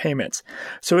vendor payments.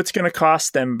 So it's going to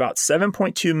cost them about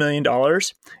 $7.2 million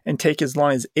and take as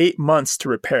long as 8 months to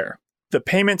repair. The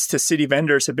payments to city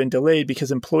vendors have been delayed because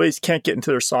employees can't get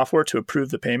into their software to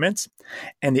approve the payments.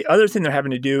 And the other thing they're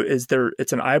having to do is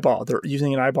it's an eyeball. They're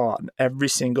using an eyeball on every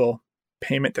single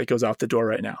payment that goes out the door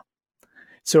right now.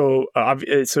 So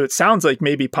it sounds like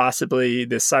maybe possibly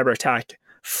this cyber attack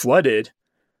flooded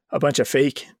a bunch of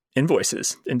fake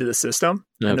invoices into the system.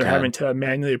 And they're having to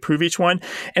manually approve each one.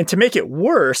 And to make it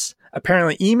worse,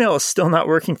 apparently email is still not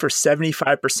working for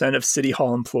 75% of City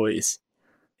Hall employees.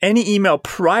 Any email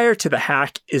prior to the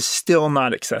hack is still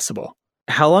not accessible.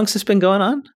 How long's this been going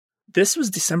on? This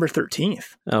was December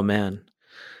 13th. Oh, man.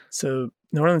 So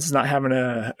New Orleans is not having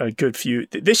a good few.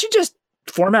 They should just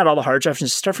format all the hard drives and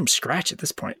just start from scratch at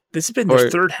this point. This has been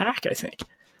their third hack, I think.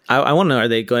 I want to know, are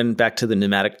they going back to the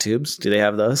pneumatic tubes? Do they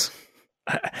have those?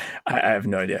 I have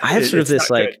no idea. I have sort of this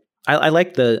like, I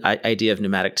like the idea of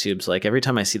pneumatic tubes. Like every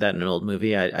time I see that in an old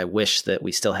movie, I wish that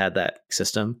we still had that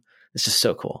system. It's just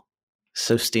so cool.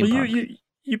 So steampunk. Well,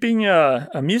 you being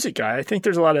a music guy, I think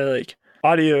there's a lot of like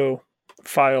audio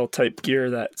file type gear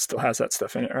that still has that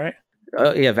stuff in it, right?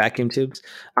 Oh yeah, vacuum tubes.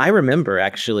 I remember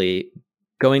actually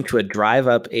going to a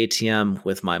drive-up ATM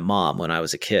with my mom when I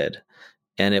was a kid,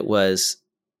 and it wasn't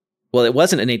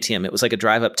an ATM. It was like a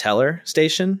drive-up teller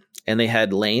station, and they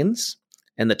had lanes,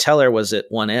 and the teller was at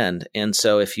one end. And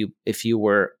so if you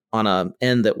were on a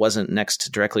end that wasn't next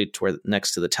to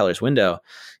the teller's window,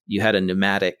 you had a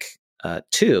pneumatic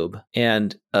tube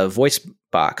and a voice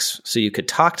box, so you could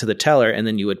talk to the teller, and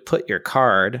then you would put your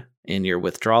card and your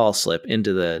withdrawal slip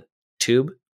into the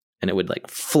tube, and it would like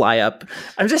fly up.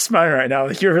 I'm just smiling right now.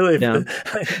 Like you're really,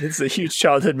 it's a huge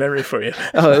childhood memory for you.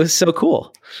 Oh, it was so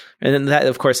cool. And then that,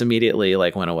 of course, immediately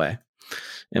like went away,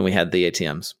 and we had the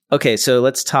ATMs. Okay, so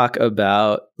let's talk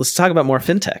about more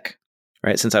fintech,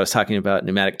 right? Since I was talking about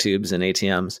pneumatic tubes and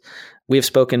ATMs, we have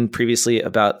spoken previously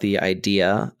about the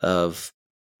idea of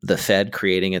the Fed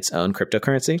creating its own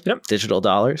cryptocurrency, digital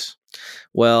dollars.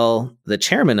 Well, the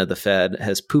chairman of the Fed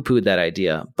has poo-pooed that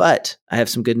idea, but I have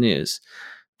some good news.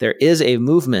 There is a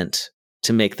movement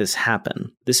to make this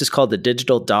happen. This is called the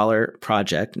Digital Dollar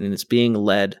Project, and it's being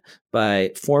led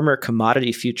by former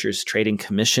Commodity Futures Trading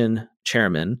Commission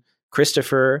Chairman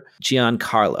Christopher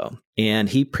Giancarlo. And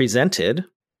he presented...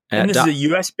 And this is a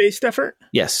U.S.-based effort?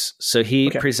 Yes. So he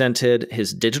presented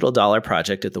his digital dollar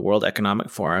project at the World Economic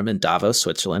Forum in Davos,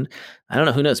 Switzerland. I don't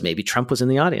know, who knows? Maybe Trump was in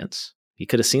the audience. He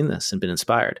could have seen this and been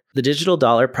inspired. The Digital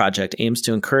Dollar Project aims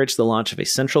to encourage the launch of a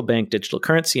central bank digital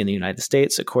currency in the United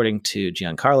States, according to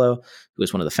Giancarlo, who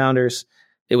is one of the founders.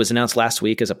 It was announced last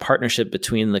week as a partnership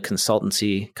between the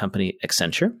consultancy company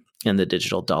Accenture and the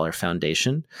Digital Dollar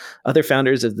Foundation. Other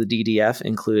founders of the DDF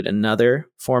include another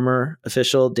former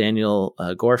official, Daniel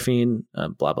Gorfein,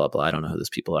 blah, blah, blah. I don't know who those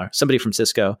people are. Somebody from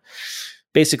Cisco.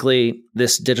 Basically,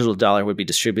 this digital dollar would be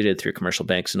distributed through commercial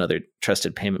banks and other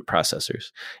trusted payment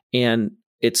processors. And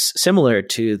it's similar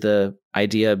to the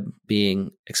idea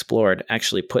being explored,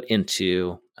 actually put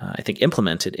into, I think,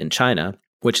 implemented in China,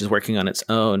 which is working on its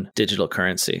own digital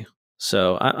currency.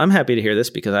 So I'm happy to hear this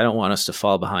because I don't want us to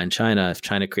fall behind China. If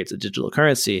China creates a digital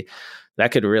currency,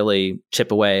 that could really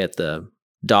chip away at the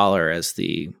dollar as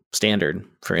the standard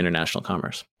for international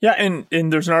commerce. Yeah, and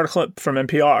there's an article from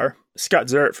NPR. Scott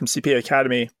Zerett from CPA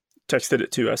Academy texted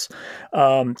it to us.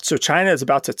 So China is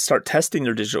about to start testing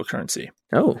their digital currency.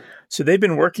 Oh. So they've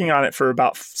been working on it for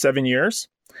about 7 years.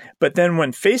 But then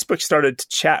when Facebook started to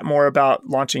chat more about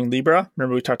launching Libra,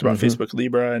 remember we talked about Facebook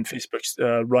Libra and Facebook's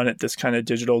run at this kind of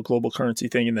digital global currency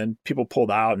thing, and then people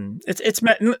pulled out, and it's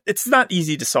not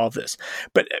easy to solve this.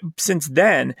 But since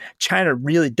then, China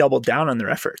really doubled down on their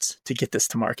efforts to get this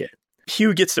to market. He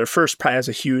who gets there first probably has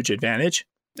a huge advantage,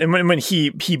 and when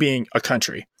he being a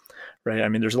country, right? I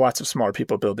mean, there's lots of smaller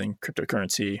people building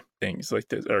cryptocurrency things like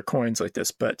this or coins like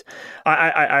this, but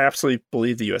I absolutely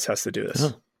believe the U.S. has to do this.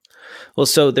 Oh. Well,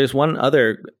 so there's one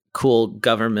other cool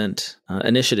government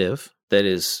initiative that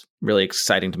is really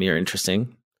exciting to me or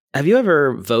interesting. Have you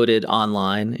ever voted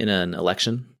online in an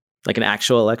election, like an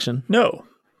actual election? No.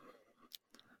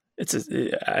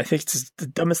 I think it's the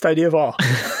dumbest idea of all.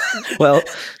 Well,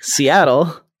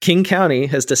 Seattle, King County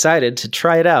has decided to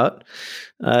try it out.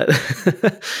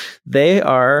 They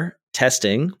are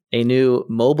testing a new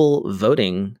mobile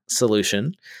voting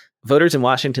solution. Voters in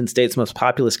Washington State's most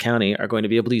populous county are going to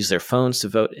be able to use their phones to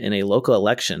vote in a local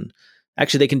election.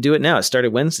 Actually, they can do it now. It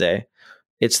started Wednesday.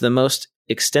 It's the most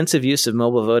extensive use of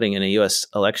mobile voting in a U.S.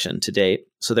 election to date.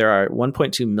 So there are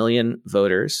 1.2 million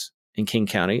voters in King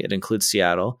County. It includes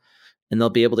Seattle. And they'll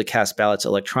be able to cast ballots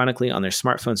electronically on their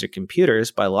smartphones or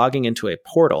computers by logging into a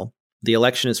portal. The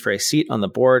election is for a seat on the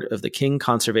board of the King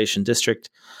Conservation District,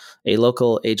 a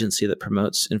local agency that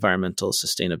promotes environmental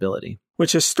sustainability.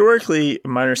 Which historically,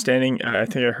 my understanding, I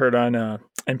think I heard on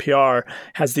NPR,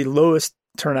 has the lowest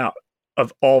turnout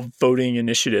of all voting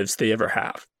initiatives they ever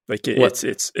have. Like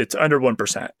it's under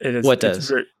 1%. It is. What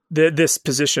does? This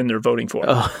position they're voting for.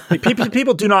 Oh. Like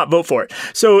people do not vote for it.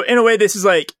 So in a way, this is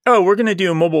like, oh, we're going to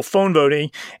do mobile phone voting,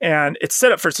 and it's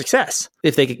set up for success.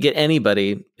 If they could get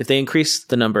anybody, if they increase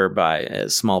the number by a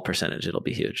small percentage, it'll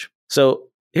be huge. So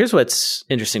here's what's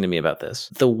interesting to me about this.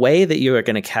 The way that you are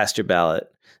going to cast your ballot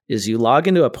is you log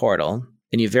into a portal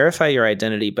and you verify your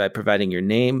identity by providing your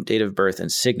name, date of birth, and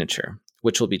signature,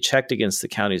 which will be checked against the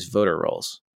county's voter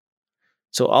rolls.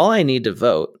 So all I need to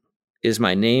vote is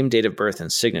my name, date of birth,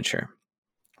 and signature.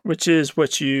 Which is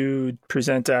what you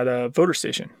present at a voter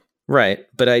station. Right.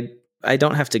 But I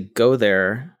don't have to go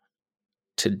there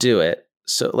to do it.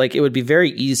 So like it would be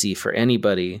very easy for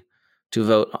anybody to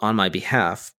vote on my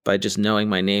behalf by just knowing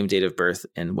my name, date of birth,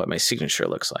 and what my signature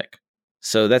looks like.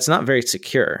 So that's not very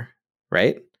secure,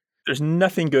 right? There's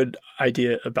nothing good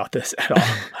idea about this at all.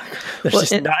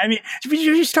 I mean,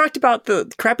 you just talked about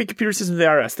the crappy computer systems of the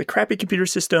IRS, the crappy computer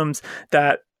systems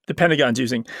that the Pentagon's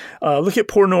using. Look at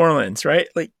poor New Orleans, right?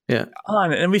 Like, yeah.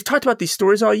 And we've talked about these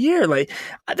stories all year. Like,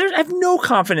 I have no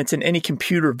confidence in any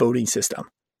computer voting system.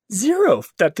 Zero.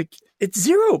 It's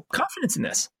zero confidence in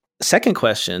this. Second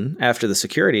question after the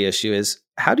security issue is,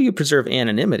 how do you preserve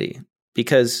anonymity?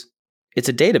 Because it's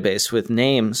a database with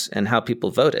names and how people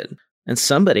voted, and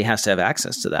somebody has to have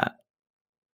access to that.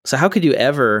 So how could you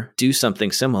ever do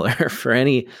something similar for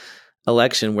any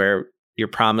election where you're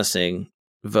promising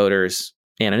voters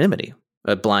anonymity,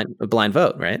 a blind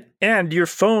vote, right? And your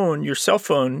cell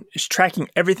phone is tracking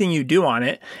everything you do on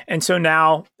it. And so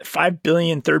now 5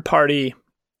 billion third-party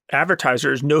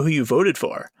advertisers know who you voted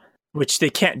for, which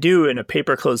they can't do in a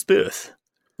paper-closed booth.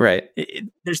 Right.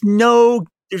 This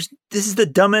is the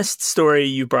dumbest story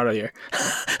you brought out here.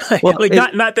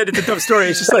 Not that it's a dumb story.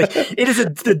 It's just like, it is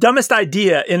the dumbest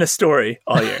idea in a story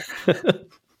all year.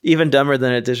 Even dumber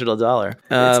than a digital dollar.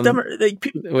 It's dumber.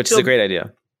 Which is a great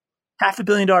idea. $500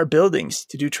 million buildings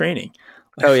to do training.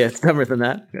 Oh, yeah. It's dumber than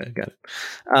that. Got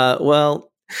it.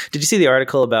 Well, did you see the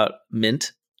article about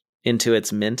Mint,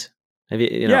 Intuit's Mint? Have you?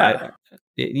 Yeah.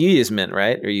 You use Mint,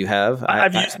 right? Or you have?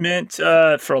 I've used Mint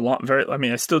for a long,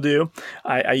 I still do.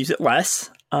 I use it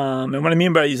less. And what I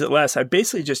mean by I use it less, I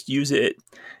basically just use it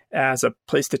as a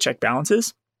place to check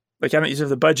balances. Like I don't use it for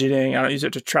the budgeting. I don't use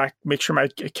it to track, make sure my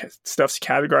stuff's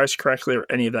categorized correctly or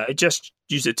any of that. I just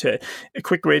use it to a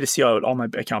quick way to see how all my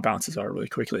account balances are really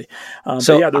quickly.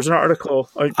 So yeah, there's an article.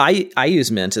 I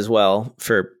use Mint as well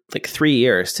for like 3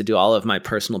 years to do all of my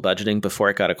personal budgeting before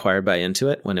it got acquired by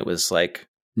Intuit, when it was like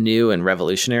new and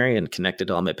revolutionary and connected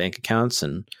to all my bank accounts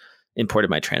and imported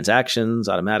my transactions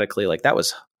automatically. Like that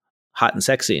was hot and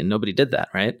sexy and nobody did that,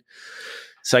 right?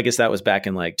 So I guess that was back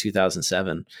in like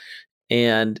 2007.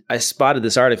 And I spotted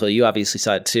this article. You obviously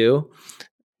saw it too.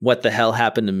 What the hell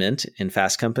happened to Mint in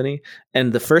Fast Company?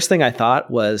 And the first thing I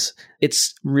thought was,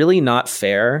 it's really not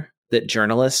fair that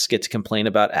journalists get to complain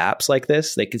about apps like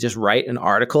this. They could just write an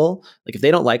article. Like if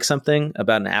they don't like something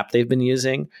about an app they've been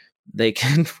using, they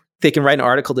can write an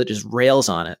article that just rails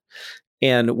on it.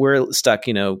 And we're stuck,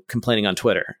 complaining on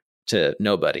Twitter to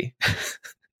nobody.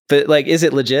 But like, is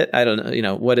it legit? I don't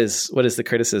know. What is the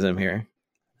criticism here?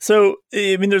 So,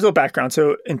 I mean, there's a little background.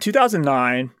 So in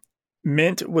 2009,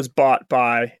 Mint was bought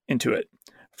by Intuit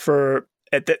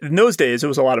in those days, it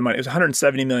was a lot of money. It was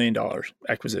 $170 million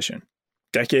acquisition.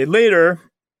 Decade later,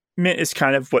 Mint is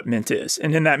kind of what Mint is.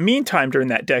 And in that meantime, during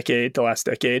that decade, the last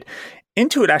decade,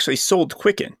 Intuit actually sold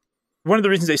Quicken. One of the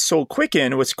reasons they sold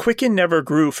Quicken was Quicken never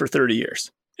grew for 30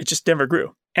 years. It just never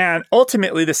grew. And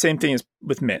ultimately, the same thing is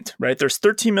with Mint, right? There's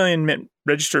 13 million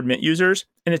registered Mint users,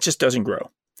 and it just doesn't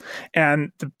grow.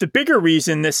 And the bigger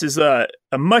reason this is a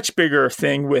much bigger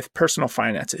thing with personal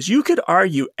finances. You could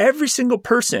argue every single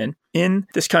person in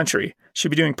this country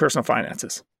should be doing personal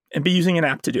finances and be using an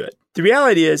app to do it. The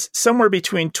reality is somewhere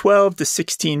between 12 to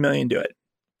 16 million do it.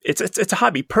 It's a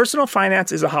hobby. Personal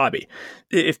finance is a hobby.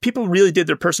 If people really did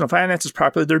their personal finances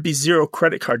properly, there'd be zero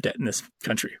credit card debt in this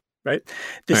country, right?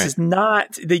 This is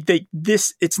not,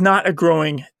 it's not a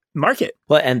growing market.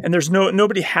 Well, and there's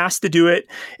nobody has to do it.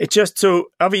 It just,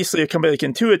 so obviously a company like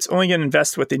Intuit's only going to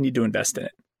invest what they need to invest in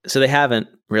it. So they haven't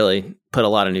really put a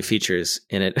lot of new features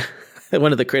in it.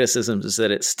 One of the criticisms is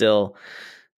that it still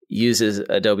uses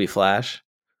Adobe Flash.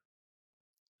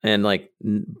 And like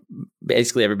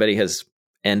basically everybody has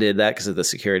ended that because of the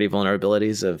security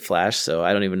vulnerabilities of Flash. So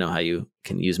I don't even know how you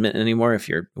can use Mint anymore if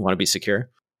you want to be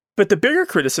secure. But the bigger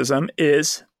criticism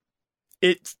is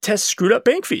it has screwed up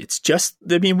bank feeds.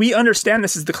 We understand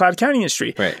this is the cloud accounting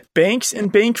industry. Right. Banks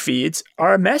and bank feeds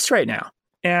are a mess right now.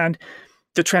 And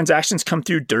the transactions come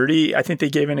through dirty. I think they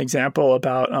gave an example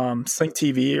about Sling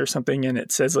TV or something, and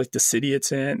it says like the city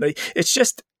it's in. Like it's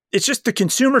just the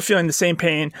consumer feeling the same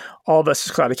pain all of us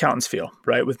as cloud accountants feel,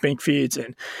 right? With bank feeds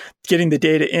and getting the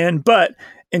data in. But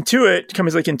Intuit,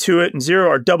 companies like Intuit and Xero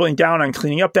are doubling down on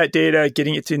cleaning up that data,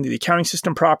 getting it into the accounting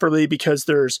system properly because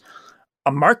there's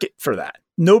a market for that.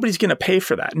 Nobody's going to pay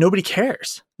for that. Nobody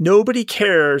cares. Nobody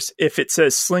cares if it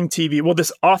says Sling TV. Well,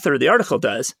 this author of the article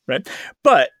does, right?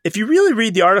 But if you really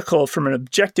read the article from an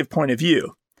objective point of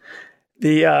view,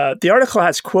 the article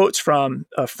has quotes from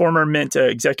a former Mint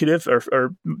executive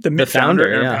or the Mint founder,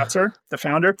 Aaron Patzer, the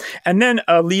founder, and then an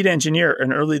early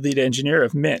lead engineer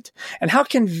of Mint. And how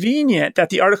convenient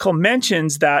that the article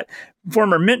mentions that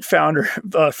former Mint founder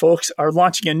folks are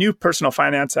launching a new personal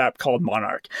finance app called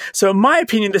Monarch. So in my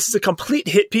opinion, this is a complete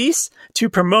hit piece to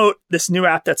promote this new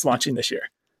app that's launching this year.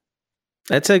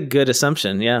 That's a good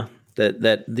assumption. Yeah.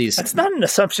 That's not an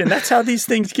assumption. That's how these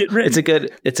things get written.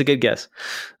 It's a good guess.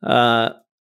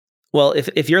 Well,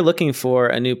 if you're looking for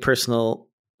a new personal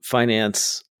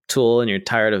finance tool and you're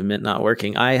tired of Mint not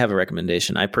working, I have a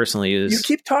recommendation. I personally use. You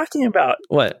keep talking about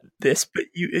what this, but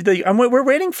we're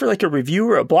waiting for like a review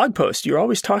or a blog post. You're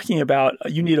always talking about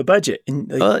you need a budget.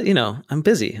 And I'm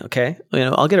busy. Okay,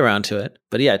 I'll get around to it.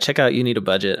 But yeah, check out You Need a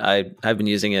Budget. I've been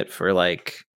using it for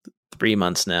like 3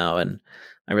 months now, and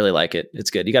I really like it. It's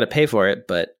good. You got to pay for it,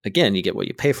 but again, you get what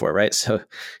you pay for, right? So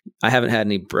I haven't had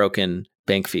any broken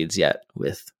bank feeds yet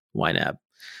with YNAB,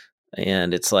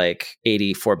 and it's like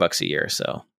 $84 a year.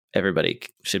 So everybody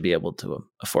should be able to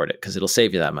afford it because it'll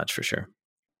save you that much for sure.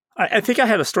 I think I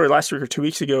had a story last week or 2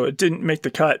 weeks ago. It didn't make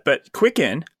the cut, but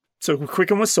Quicken. So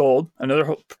Quicken was sold.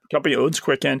 Another company owns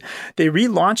Quicken. They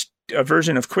relaunched a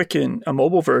version of Quicken, a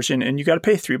mobile version, and you got to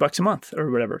pay $3 a month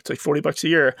or whatever. It's like $40 a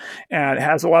year. And it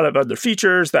has a lot of other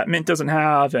features that Mint doesn't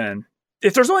have. And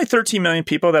if there's only 13 million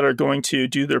people that are going to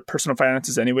do their personal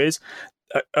finances anyways,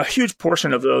 a huge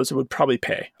portion of those would probably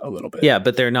pay a little bit. Yeah,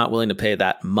 but they're not willing to pay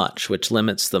that much, which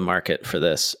limits the market for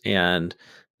this. And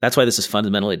that's why this is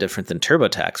fundamentally different than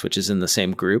TurboTax, which is in the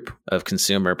same group of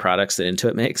consumer products that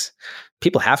Intuit makes.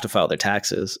 People have to file their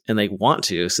taxes, and they want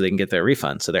to so they can get their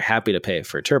refund. So they're happy to pay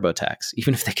for TurboTax,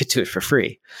 even if they could do it for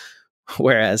free.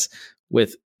 Whereas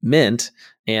with Mint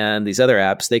and these other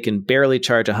apps, they can barely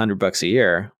charge $100 a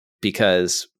year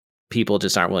because people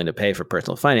just aren't willing to pay for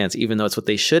personal finance, even though it's what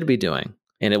they should be doing.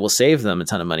 And it will save them a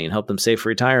ton of money and help them save for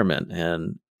retirement.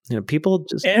 And people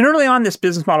just... And early on, this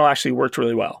business model actually worked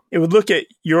really well. It would look at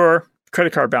your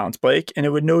credit card balance, Blake, and it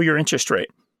would know your interest rate.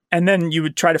 And then you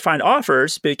would try to find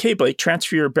offers, be like, hey, Blake,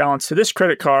 transfer your balance to this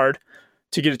credit card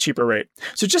to get a cheaper rate.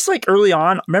 So just like early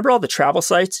on, remember all the travel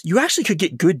sites? You actually could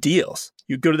get good deals.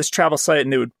 You'd go to this travel site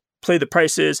and they would play the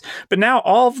prices. But now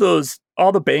all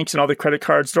the banks and all the credit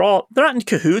cards, they're not in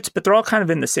cahoots, but they're all kind of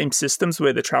in the same systems the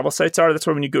way the travel sites are. That's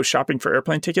why when you go shopping for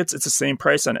airplane tickets, it's the same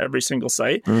price on every single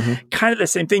site. Mm-hmm. Kind of the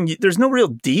same thing. There's no real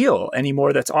deal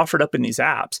anymore that's offered up in these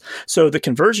apps. So the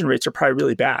conversion rates are probably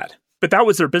really bad. But that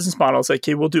was their business model. It's like,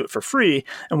 okay, we'll do it for free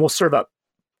and we'll serve up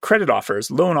credit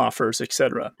offers, loan offers, et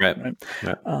cetera. Right.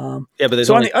 Yeah, but there's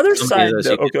so on the other side,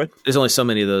 there's only so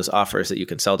many of those offers that you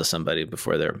can sell to somebody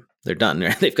before they're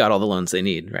done. They've got all the loans they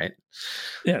need, right?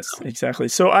 Yes, exactly.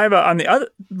 So I have on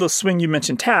the swing you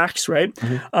mentioned tax, right?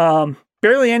 Mm-hmm.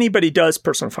 Barely anybody does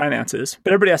personal finances,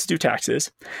 but everybody has to do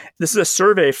taxes. This is a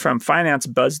survey from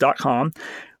financebuzz.com.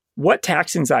 What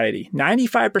tax anxiety?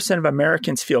 95% of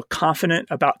Americans feel confident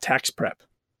about tax prep.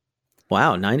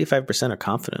 Wow, 95% are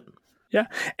confident. Yeah.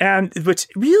 And what's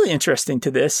really interesting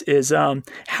to this is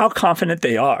how confident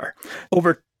they are.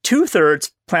 Over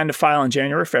 2/3 plan to file in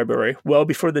January or February, well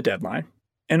before the deadline.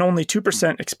 And only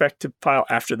 2% expect to file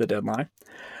after the deadline.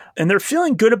 And they're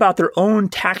feeling good about their own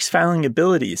tax filing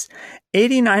abilities.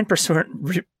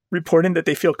 89% reporting that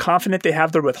they feel confident they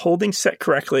have their withholding set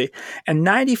correctly, and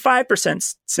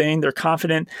 95% saying they're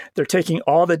confident they're taking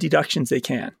all the deductions they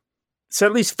can. So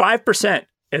at least 5%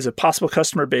 is a possible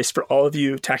customer base for all of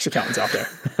you tax accountants out there.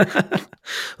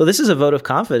 Well, this is a vote of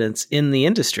confidence in the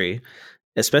industry,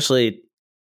 especially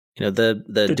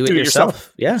the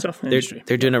do-it-yourself. Yeah,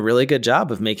 they're doing a really good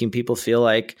job of making people feel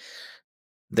like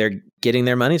they're getting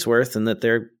their money's worth and that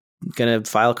they're going to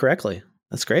file correctly.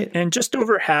 That's great. And just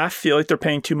over half feel like they're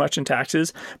paying too much in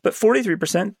taxes, but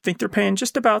 43% think they're paying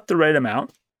just about the right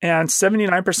amount. And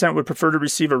 79% would prefer to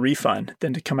receive a refund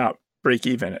than to come out break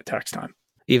even at tax time.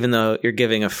 Even though you're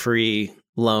giving a free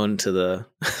loan to the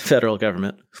federal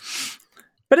government.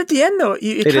 But at the end, though,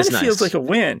 it kind of feels like a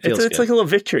win. It's like a little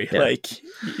victory. Yeah.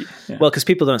 Well, because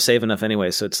people don't save enough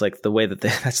anyway, so it's like the way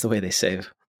that's the way they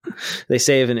save. They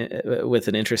save with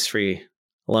an interest-free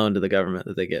loan to the government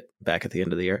that they get back at the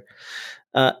end of the year.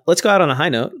 Let's go out on a high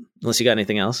note, unless you got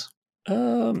anything else.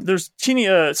 There's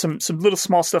some little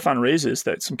small stuff on raises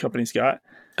that some companies got.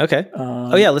 Okay.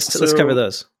 Let's cover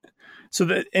those.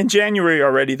 So in January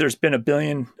already, there's been $1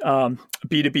 billion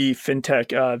B2B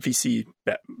fintech VC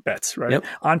bets, right? Yep.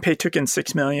 OnPay took in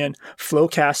 $6 million.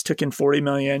 Flowcast took in $40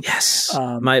 million. Yes.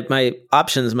 My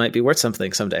options might be worth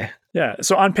something someday. Yeah.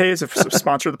 So OnPay is a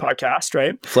sponsor of the podcast,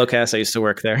 right? Flowcast, I used to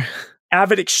work there.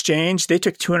 Avid Exchange, they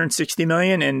took $260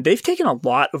 million, and they've taken a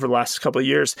lot over the last couple of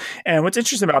years. And what's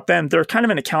interesting about them, they're kind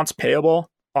of an accounts payable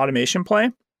automation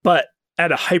play, but at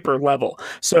a hyper level.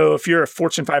 So if you're a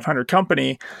Fortune 500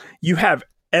 company, you have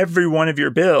every one of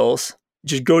your bills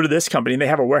just go to this company. They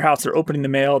have a warehouse. They're opening the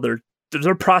mail. They're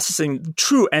processing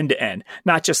true end to end,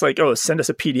 not just like, oh, send us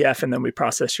a PDF and then we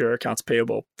process your accounts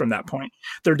payable from that point.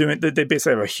 They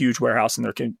basically have a huge warehouse and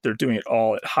they're doing it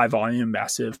all at high volume,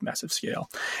 massive scale.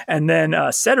 And then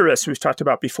Ceteris, we've talked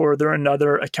about before, they're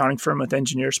another accounting firm with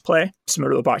engineers play,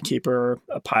 similar to BotKeeper,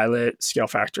 Pilot, Scale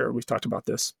Factor. We've talked about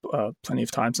this plenty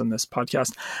of times on this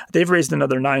podcast. They've raised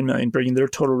another $9 million, bringing their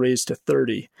total raise to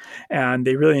 30. And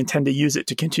they really intend to use it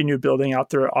to continue building out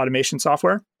their automation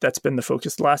software. That's been the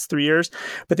focus the last 3 years.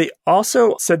 But they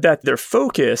also said that their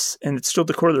focus, and it's still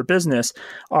the core of their business,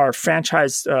 are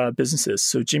franchise businesses.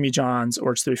 So Jimmy John's,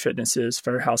 Orange Theory Fitnesses,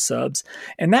 Firehouse Subs.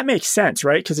 And that makes sense,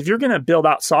 right? Because if you're going to build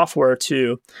out software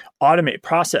to automate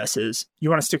processes, you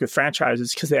want to stick with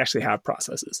franchises because they actually have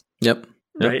processes. Yep.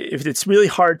 Right? If it's really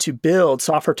hard to build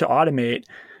software to automate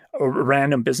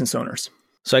random business owners.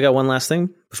 So I got one last thing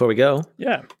before we go.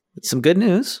 Yeah. Some good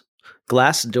news.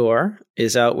 Glassdoor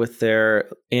is out with their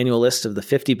annual list of the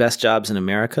 50 best jobs in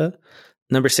America.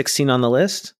 Number 16 on the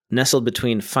list, nestled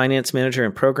between finance manager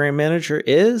and program manager,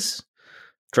 is,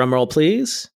 drumroll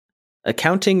please,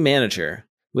 accounting manager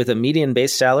with a median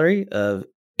base salary of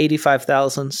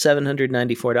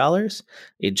 $85,794,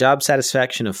 a job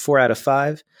satisfaction of 4 out of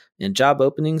 5, and job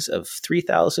openings of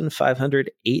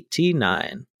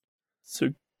 3,589. So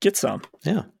get some.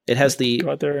 Yeah. It has the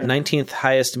 19th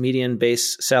highest median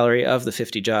base salary of the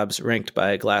 50 jobs ranked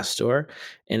by Glassdoor,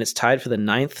 and it's tied for the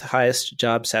 9th highest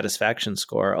job satisfaction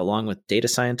score, along with data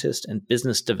scientist and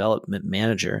business development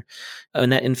manager.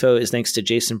 And that info is thanks to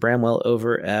Jason Bramwell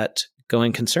over at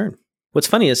Going Concern. What's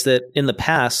funny is that in the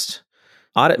past,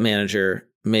 Audit Manager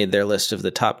made their list of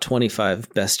the top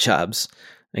 25 best jobs.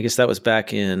 I guess that was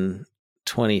back in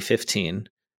 2015,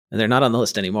 and they're not on the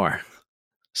list anymore.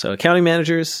 So accounting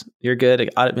managers, you're good.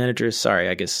 Audit managers, sorry,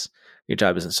 I guess your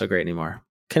job isn't so great anymore.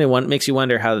 Kind of makes you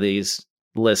wonder how these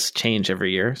lists change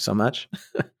every year so much.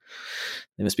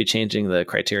 They must be changing the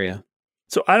criteria.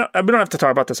 So we don't have to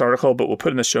talk about this article, but we'll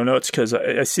put in the show notes because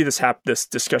I see this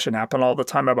discussion happen all the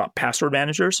time about password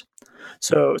managers.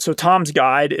 So Tom's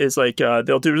guide is like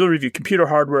they'll review computer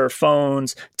hardware,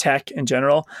 phones, tech in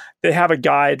general. They have a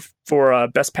guide for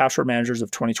best password managers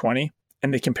of 2020.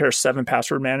 And they compare 7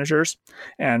 password managers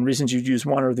and reasons you'd use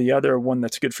one or the other, one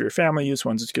that's good for your family use,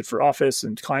 one that's good for office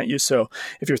and client use. So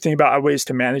if you're thinking about ways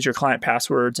to manage your client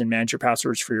passwords and manage your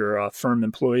passwords for your firm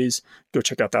employees, go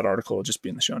check out that article. It'll just be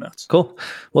in the show notes. Cool.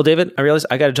 Well, David, I realized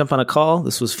I got to jump on a call.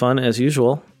 This was fun as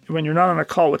usual. When you're not on a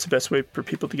call, what's the best way for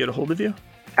people to get a hold of you?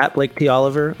 At Blake P.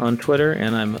 Oliver on Twitter,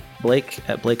 and I'm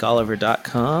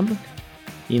blake@blakeoliver.com.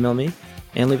 Email me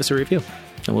and leave us a review,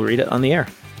 and we'll read it on the air.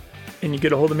 And you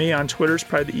get a hold of me on Twitter is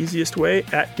probably the easiest way,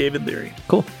 at David Leary.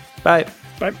 Cool. Bye.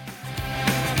 Bye.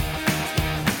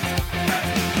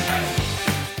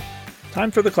 Time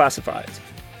for the classifieds.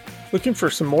 Looking for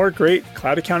some more great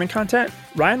cloud accounting content?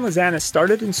 Ryan Lazanis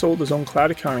started and sold his own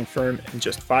cloud accounting firm in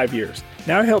just 5 years.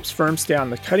 Now he helps firms stay on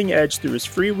the cutting edge through his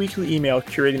free weekly email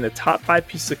curating the top 5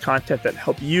 pieces of content that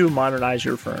help you modernize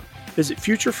your firm. Visit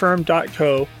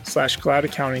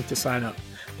futurefirm.co/cloudaccounting to sign up.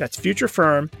 That's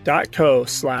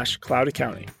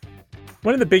futurefirm.co/cloudaccounting.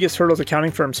 One of the biggest hurdles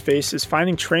accounting firms face is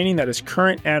finding training that is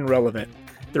current and relevant.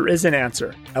 There is an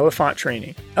answer: Elephant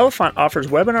Training. Elephant offers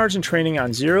webinars and training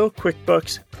on Xero,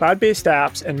 QuickBooks, cloud-based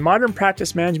apps, and modern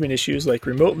practice management issues like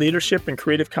remote leadership and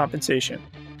creative compensation.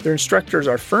 Their instructors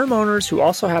are firm owners who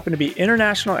also happen to be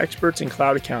international experts in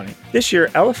cloud accounting. This year,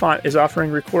 Elephant is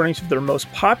offering recordings of their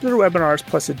most popular webinars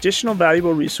plus additional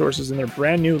valuable resources in their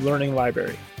brand new learning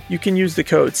library. You can use the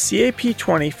code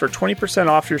CAP20 for 20%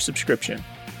 off your subscription.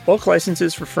 Bulk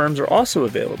licenses for firms are also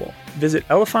available. Visit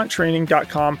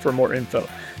elephanttraining.com for more info.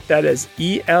 That is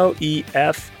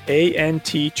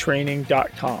ELEFANT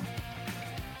training.com.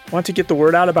 Want to get the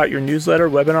word out about your newsletter,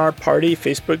 webinar, party,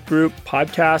 Facebook group,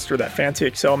 podcast, or that fancy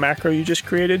Excel macro you just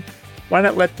created? Why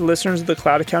not let the listeners of the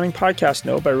Cloud Accounting Podcast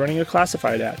know by running a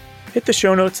classified ad? Hit the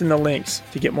show notes and the links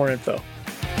to get more info.